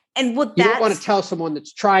 and you don't want to tell someone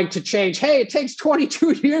that's trying to change, hey, it takes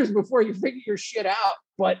 22 years before you figure your shit out.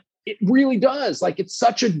 But it really does. Like, it's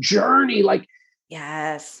such a journey. Like,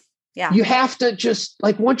 yes. Yeah. You have to just,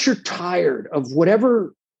 like, once you're tired of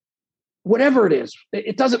whatever it is,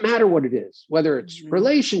 it doesn't matter what it is, whether it's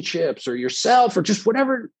relationships or yourself or just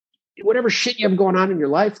whatever shit you have going on in your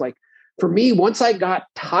life. Like, for me, once I got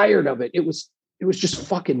tired of it, it was just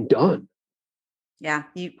fucking done. Yeah.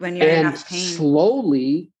 When you're in enough pain.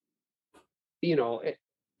 Slowly,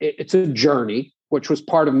 it's a journey, which was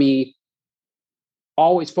part of me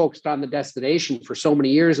always focused on the destination for so many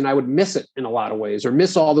years. And I would miss it in a lot of ways, or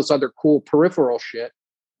miss all this other cool peripheral shit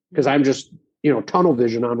because I'm just, tunnel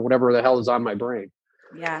vision on whatever the hell is on my brain.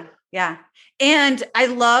 Yeah. Yeah. And I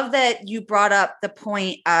love that you brought up the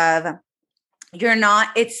point of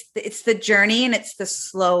it's the journey and it's the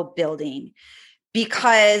slow building,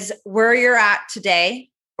 because where you're at today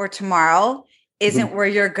or tomorrow isn't where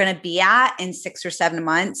you're going to be at in 6 or 7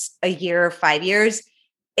 months, a year, 5 years,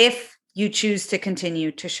 if you choose to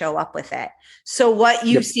continue to show up with it. So what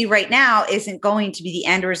you see right now isn't going to be the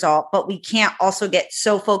end result, but we can't also get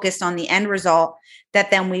so focused on the end result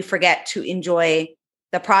that then we forget to enjoy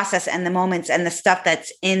the process and the moments and the stuff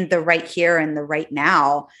that's in the right here and the right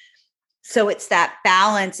now. So it's that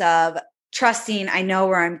balance of trusting I know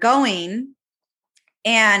where I'm going,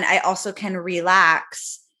 and I also can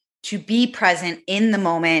relax to be present in the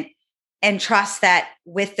moment and trust that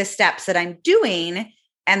with the steps that I'm doing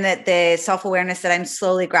and that the self-awareness that I'm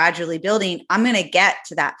slowly, gradually building, I'm going to get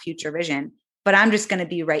to that future vision, but I'm just going to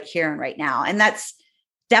be right here and right now. And that's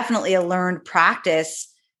definitely a learned practice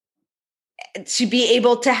to be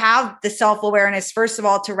able to have the self-awareness, first of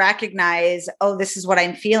all, to recognize, oh, this is what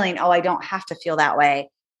I'm feeling. Oh, I don't have to feel that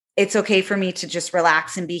way. It's okay for me to just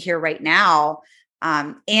relax and be here right now.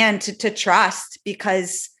 And to trust,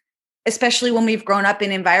 because especially when we've grown up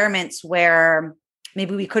in environments where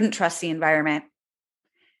maybe we couldn't trust the environment,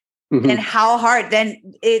 and how hard then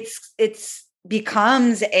it's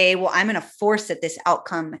becomes I'm going to force that this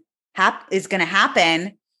outcome is going to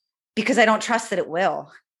happen because I don't trust that it will.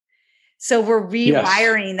 So we're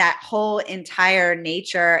rewiring that whole entire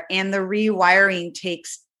nature, and the rewiring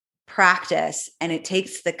takes practice and it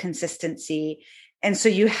takes the consistency. And so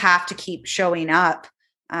you have to keep showing up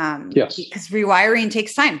because rewiring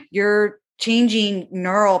takes time. You're changing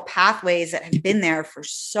neural pathways that have been there for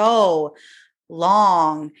so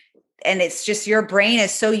long. And it's just your brain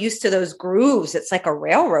is so used to those grooves. It's like a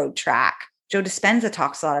railroad track. Joe Dispenza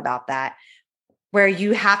talks a lot about that, where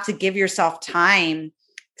you have to give yourself time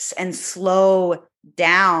and slow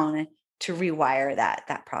down to rewire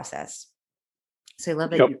that process. So I love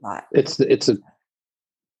that you thought.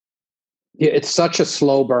 It's such a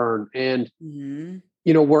slow burn. And,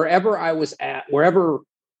 wherever I was at,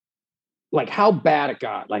 like how bad it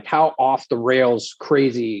got, like how off the rails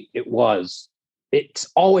crazy it was,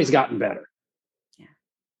 it's always gotten better. Yeah.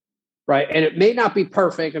 Right. And it may not be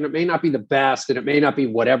perfect, and it may not be the best, and it may not be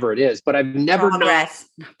whatever it is, but I've never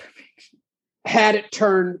had it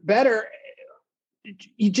turn better.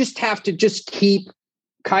 You just have to just keep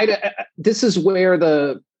this is where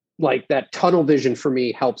that tunnel vision for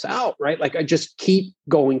me helps out, right? Like I just keep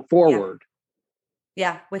going forward.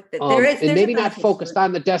 Yeah. With and maybe not focused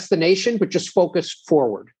on the destination, but just focus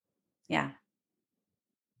forward. Yeah.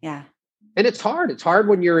 Yeah. And it's hard. It's hard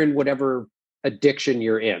when you're in whatever addiction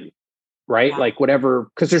you're in, right? Yeah. Like whatever,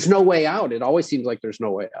 because there's no way out. It always seems like there's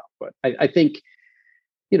no way out. But I think,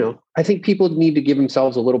 I think people need to give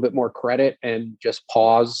themselves a little bit more credit and just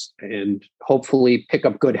pause and hopefully pick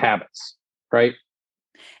up good habits, right?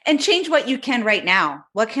 And change what you can right now.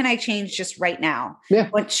 What can I change just right now? Yeah.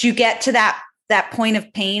 Once you get to that point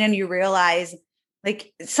of pain and you realize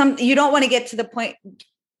you don't want to get to the point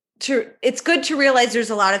it's good to realize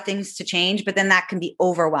there's a lot of things to change, but then that can be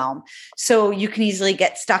overwhelmed. So you can easily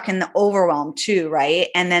get stuck in the overwhelm too, right?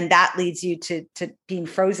 And then that leads you to being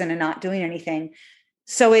frozen and not doing anything.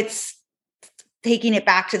 So it's taking it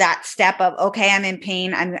back to that step of, okay, I'm in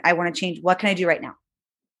pain. I want to change. What can I do right now?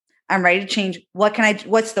 I'm ready to change.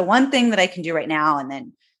 What's the one thing that I can do right now? And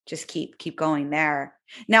then just keep going there.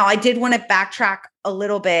 Now, I did want to backtrack a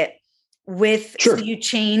little bit Sure. So you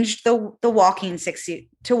changed the walking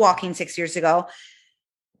to walking 6 years ago.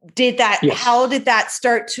 Yes. How did that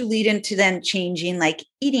start to lead into then changing like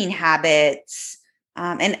eating habits,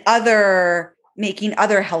 and making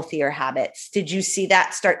other healthier habits? Did you see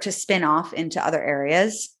that start to spin off into other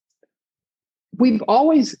areas? We've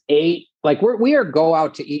always ate, like we are go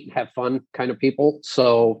out to eat and have fun kind of people.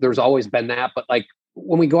 So there's always been that. But like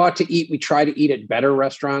when we go out to eat, we try to eat at better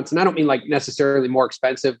restaurants. And I don't mean like necessarily more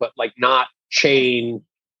expensive, but like not chain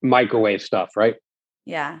microwave stuff, right?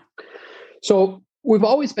 Yeah. So we've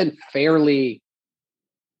always been fairly,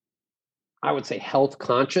 I would say, health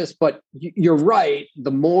conscious, but you're right.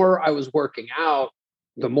 The more I was working out,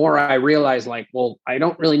 the more I realized like, well, I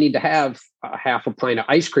don't really need to have a half a pint of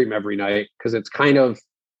ice cream every night, because it's kind of,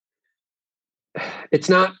 it's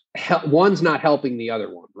not, one's not helping the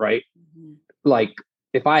other one, right? Mm-hmm. Like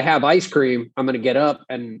if I have ice cream, I'm going to get up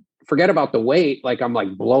and forget about the weight. Like I'm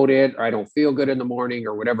like bloated, or I don't feel good in the morning,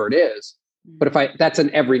 or whatever it is. Mm-hmm. But that's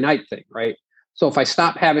an every night thing, right? So if I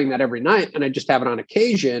stop having that every night and I just have it on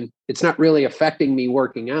occasion, it's not really affecting me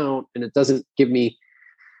working out, and it doesn't give me,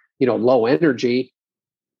 low energy.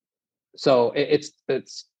 So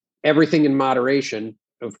it's everything in moderation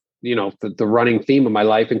of, the running theme of my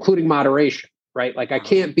life, including moderation, right? Like I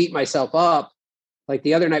can't beat myself up. Like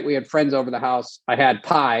the other night we had friends over the house. I had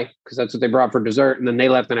pie because that's what they brought for dessert. And then they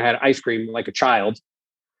left and I had ice cream like a child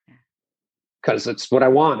because it's what I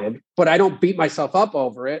wanted, but I don't beat myself up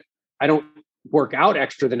over it. I don't work out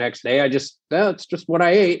extra the next day. I just, that's just what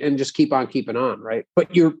I ate, and just keep on keeping on. Right.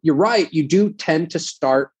 But you're right. You do tend to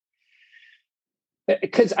start,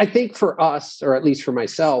 because I think for us, or at least for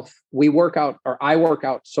myself, I work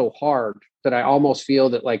out so hard that I almost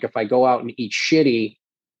feel that like, if I go out and eat shitty,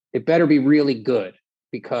 it better be really good,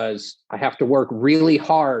 because I have to work really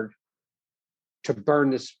hard to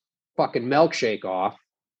burn this fucking milkshake off.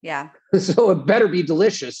 Yeah. So it better be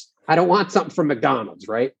delicious. I don't want something from McDonald's,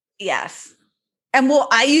 right? Yes. And well,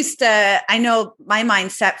 I know my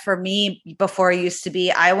mindset for me before used to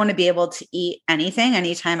be, I want to be able to eat anything,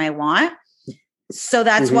 anytime I want. So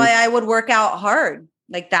that's why I would work out hard.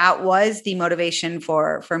 Like that was the motivation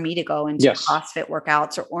for me to go into CrossFit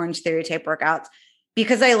workouts or Orange Theory type workouts,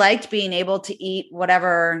 because I liked being able to eat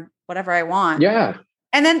whatever I want. Yeah.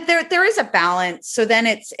 And then there is a balance. So then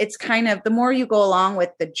it's kind of, the more you go along with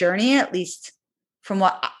the journey, at least from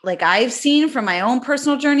what like I've seen from my own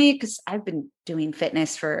personal journey, because I've been doing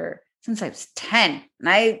fitness since I was 10, and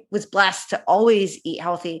I was blessed to always eat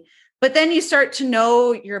healthy. But then you start to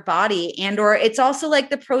know your body, or it's also like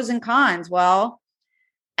the pros and cons. Well,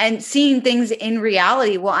 and seeing things in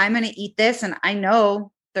reality. Well, I'm going to eat this, and I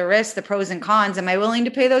know the risks, the pros and cons. Am I willing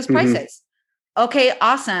to pay those prices? Okay,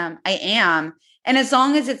 awesome. I am. And as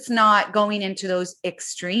long as it's not going into those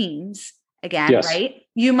extremes again, right?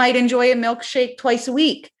 You might enjoy a milkshake twice a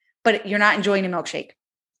week, but you're not enjoying a milkshake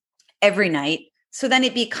every night. So then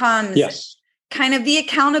it becomes kind of the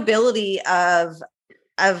accountability of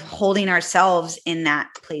holding ourselves in that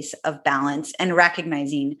place of balance and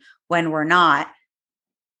recognizing when we're not.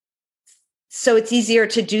 So it's easier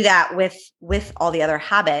to do that with all the other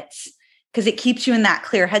habits, because it keeps you in that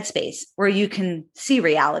clear headspace where you can see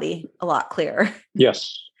reality a lot clearer.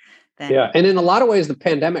 Yes. Yeah. And in a lot of ways, the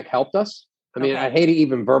pandemic helped us. I mean, I hate to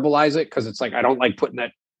even verbalize it, because it's like, I don't like putting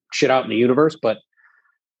that shit out in the universe, but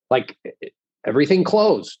like everything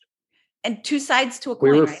closed. And two sides to a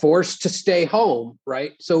coin. We were forced to stay home,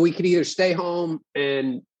 right? So we could either stay home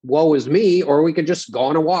and woe is me, or we could just go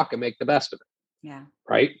on a walk and make the best of it. Yeah.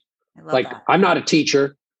 Right? I love like that. I'm not a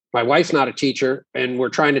teacher. My wife's not a teacher, and we're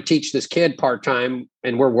trying to teach this kid part-time,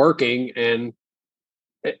 and we're working, and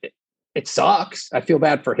it sucks. I feel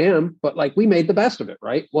bad for him, but like we made the best of it.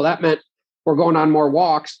 Right. Well, that meant we're going on more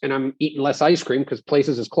walks, and I'm eating less ice cream because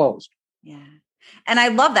places is closed. Yeah. And I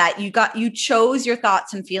love that you chose your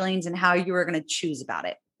thoughts and feelings and how you were going to choose about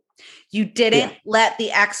it. You didn't let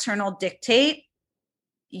the external dictate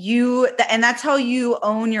and that's how you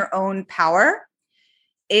own your own power,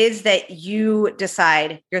 is that you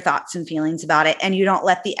decide your thoughts and feelings about it, and you don't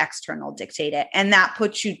let the external dictate it. And that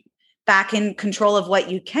puts you back in control of what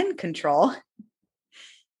you can control.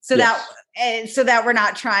 So that we're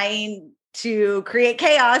not trying to create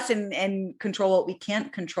chaos and control what we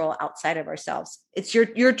can't control outside of ourselves. It's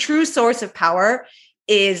your true source of power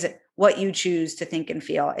is what you choose to think and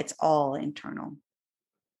feel. It's all internal.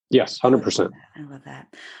 Yes, 100%. I love that.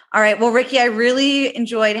 All right. Well, Ricky, I really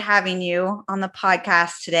enjoyed having you on the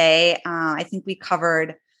podcast today. I think we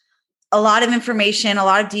covered a lot of information, a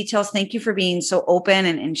lot of details. Thank you for being so open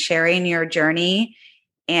and sharing your journey.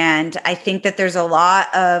 And I think that there's a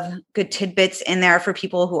lot of good tidbits in there for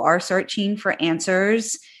people who are searching for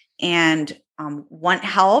answers and want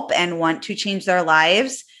help and want to change their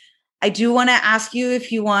lives. I do want to ask you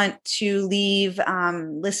if you want to leave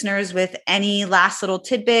listeners with any last little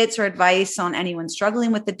tidbits or advice on anyone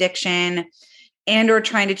struggling with addiction and or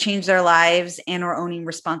trying to change their lives and or owning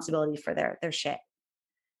responsibility for their shit.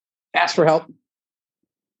 Ask for help.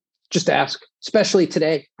 Just ask, especially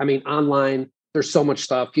today. I mean, online, there's so much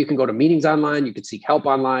stuff. You can go to meetings online. You can seek help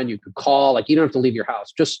online. You could call, like, you don't have to leave your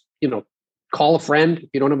house. Just, call a friend. If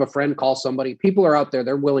you don't have a friend, call somebody. People are out there.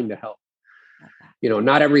 They're willing to help.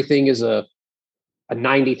 Not everything is a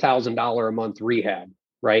 $90,000 a month rehab,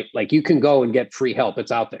 right? Like, you can go and get free help.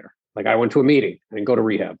 It's out there. Like, I went to a meeting and go to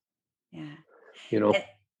rehab. Yeah.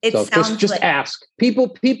 It so sounds just like- ask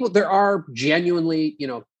people, there are genuinely,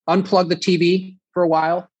 unplug the TV for a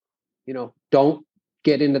while, don't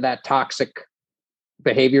get into that toxic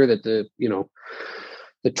behavior that the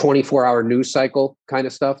 24-hour news cycle kind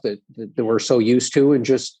of stuff that we're so used to, and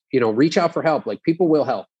just, reach out for help. Like, people will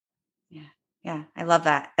help. Yeah. I love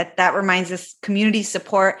that. That reminds us, community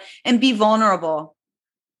support, and be vulnerable.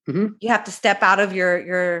 Mm-hmm. You have to step out of your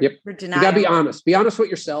denial. You gotta be honest. Be honest with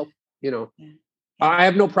yourself. I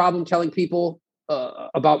have no problem telling people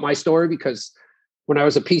about my story, because when I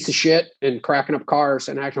was a piece of shit and cracking up cars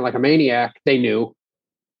and acting like a maniac, they knew.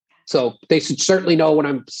 So they should certainly know when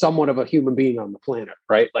I'm somewhat of a human being on the planet,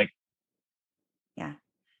 right? Like, yeah,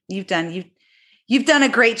 you've done a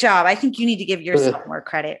great job. I think you need to give yourself more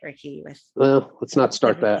credit, Ricky. Well, let's not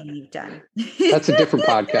start that. You've done. That's a different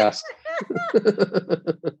podcast.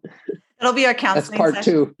 It'll be our counseling. That's part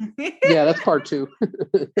session. 2. Yeah, that's part 2.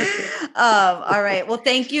 All right. Well,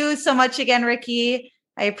 thank you so much again, Ricky.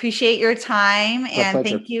 I appreciate your time. And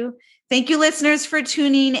thank you, listeners, for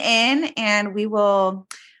tuning in. And we will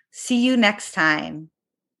see you next time.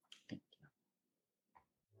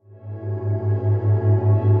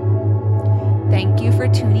 Thank you for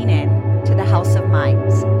tuning in to the House of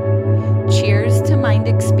Minds. Cheers to mind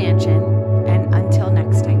expansion, and until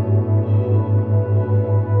next time.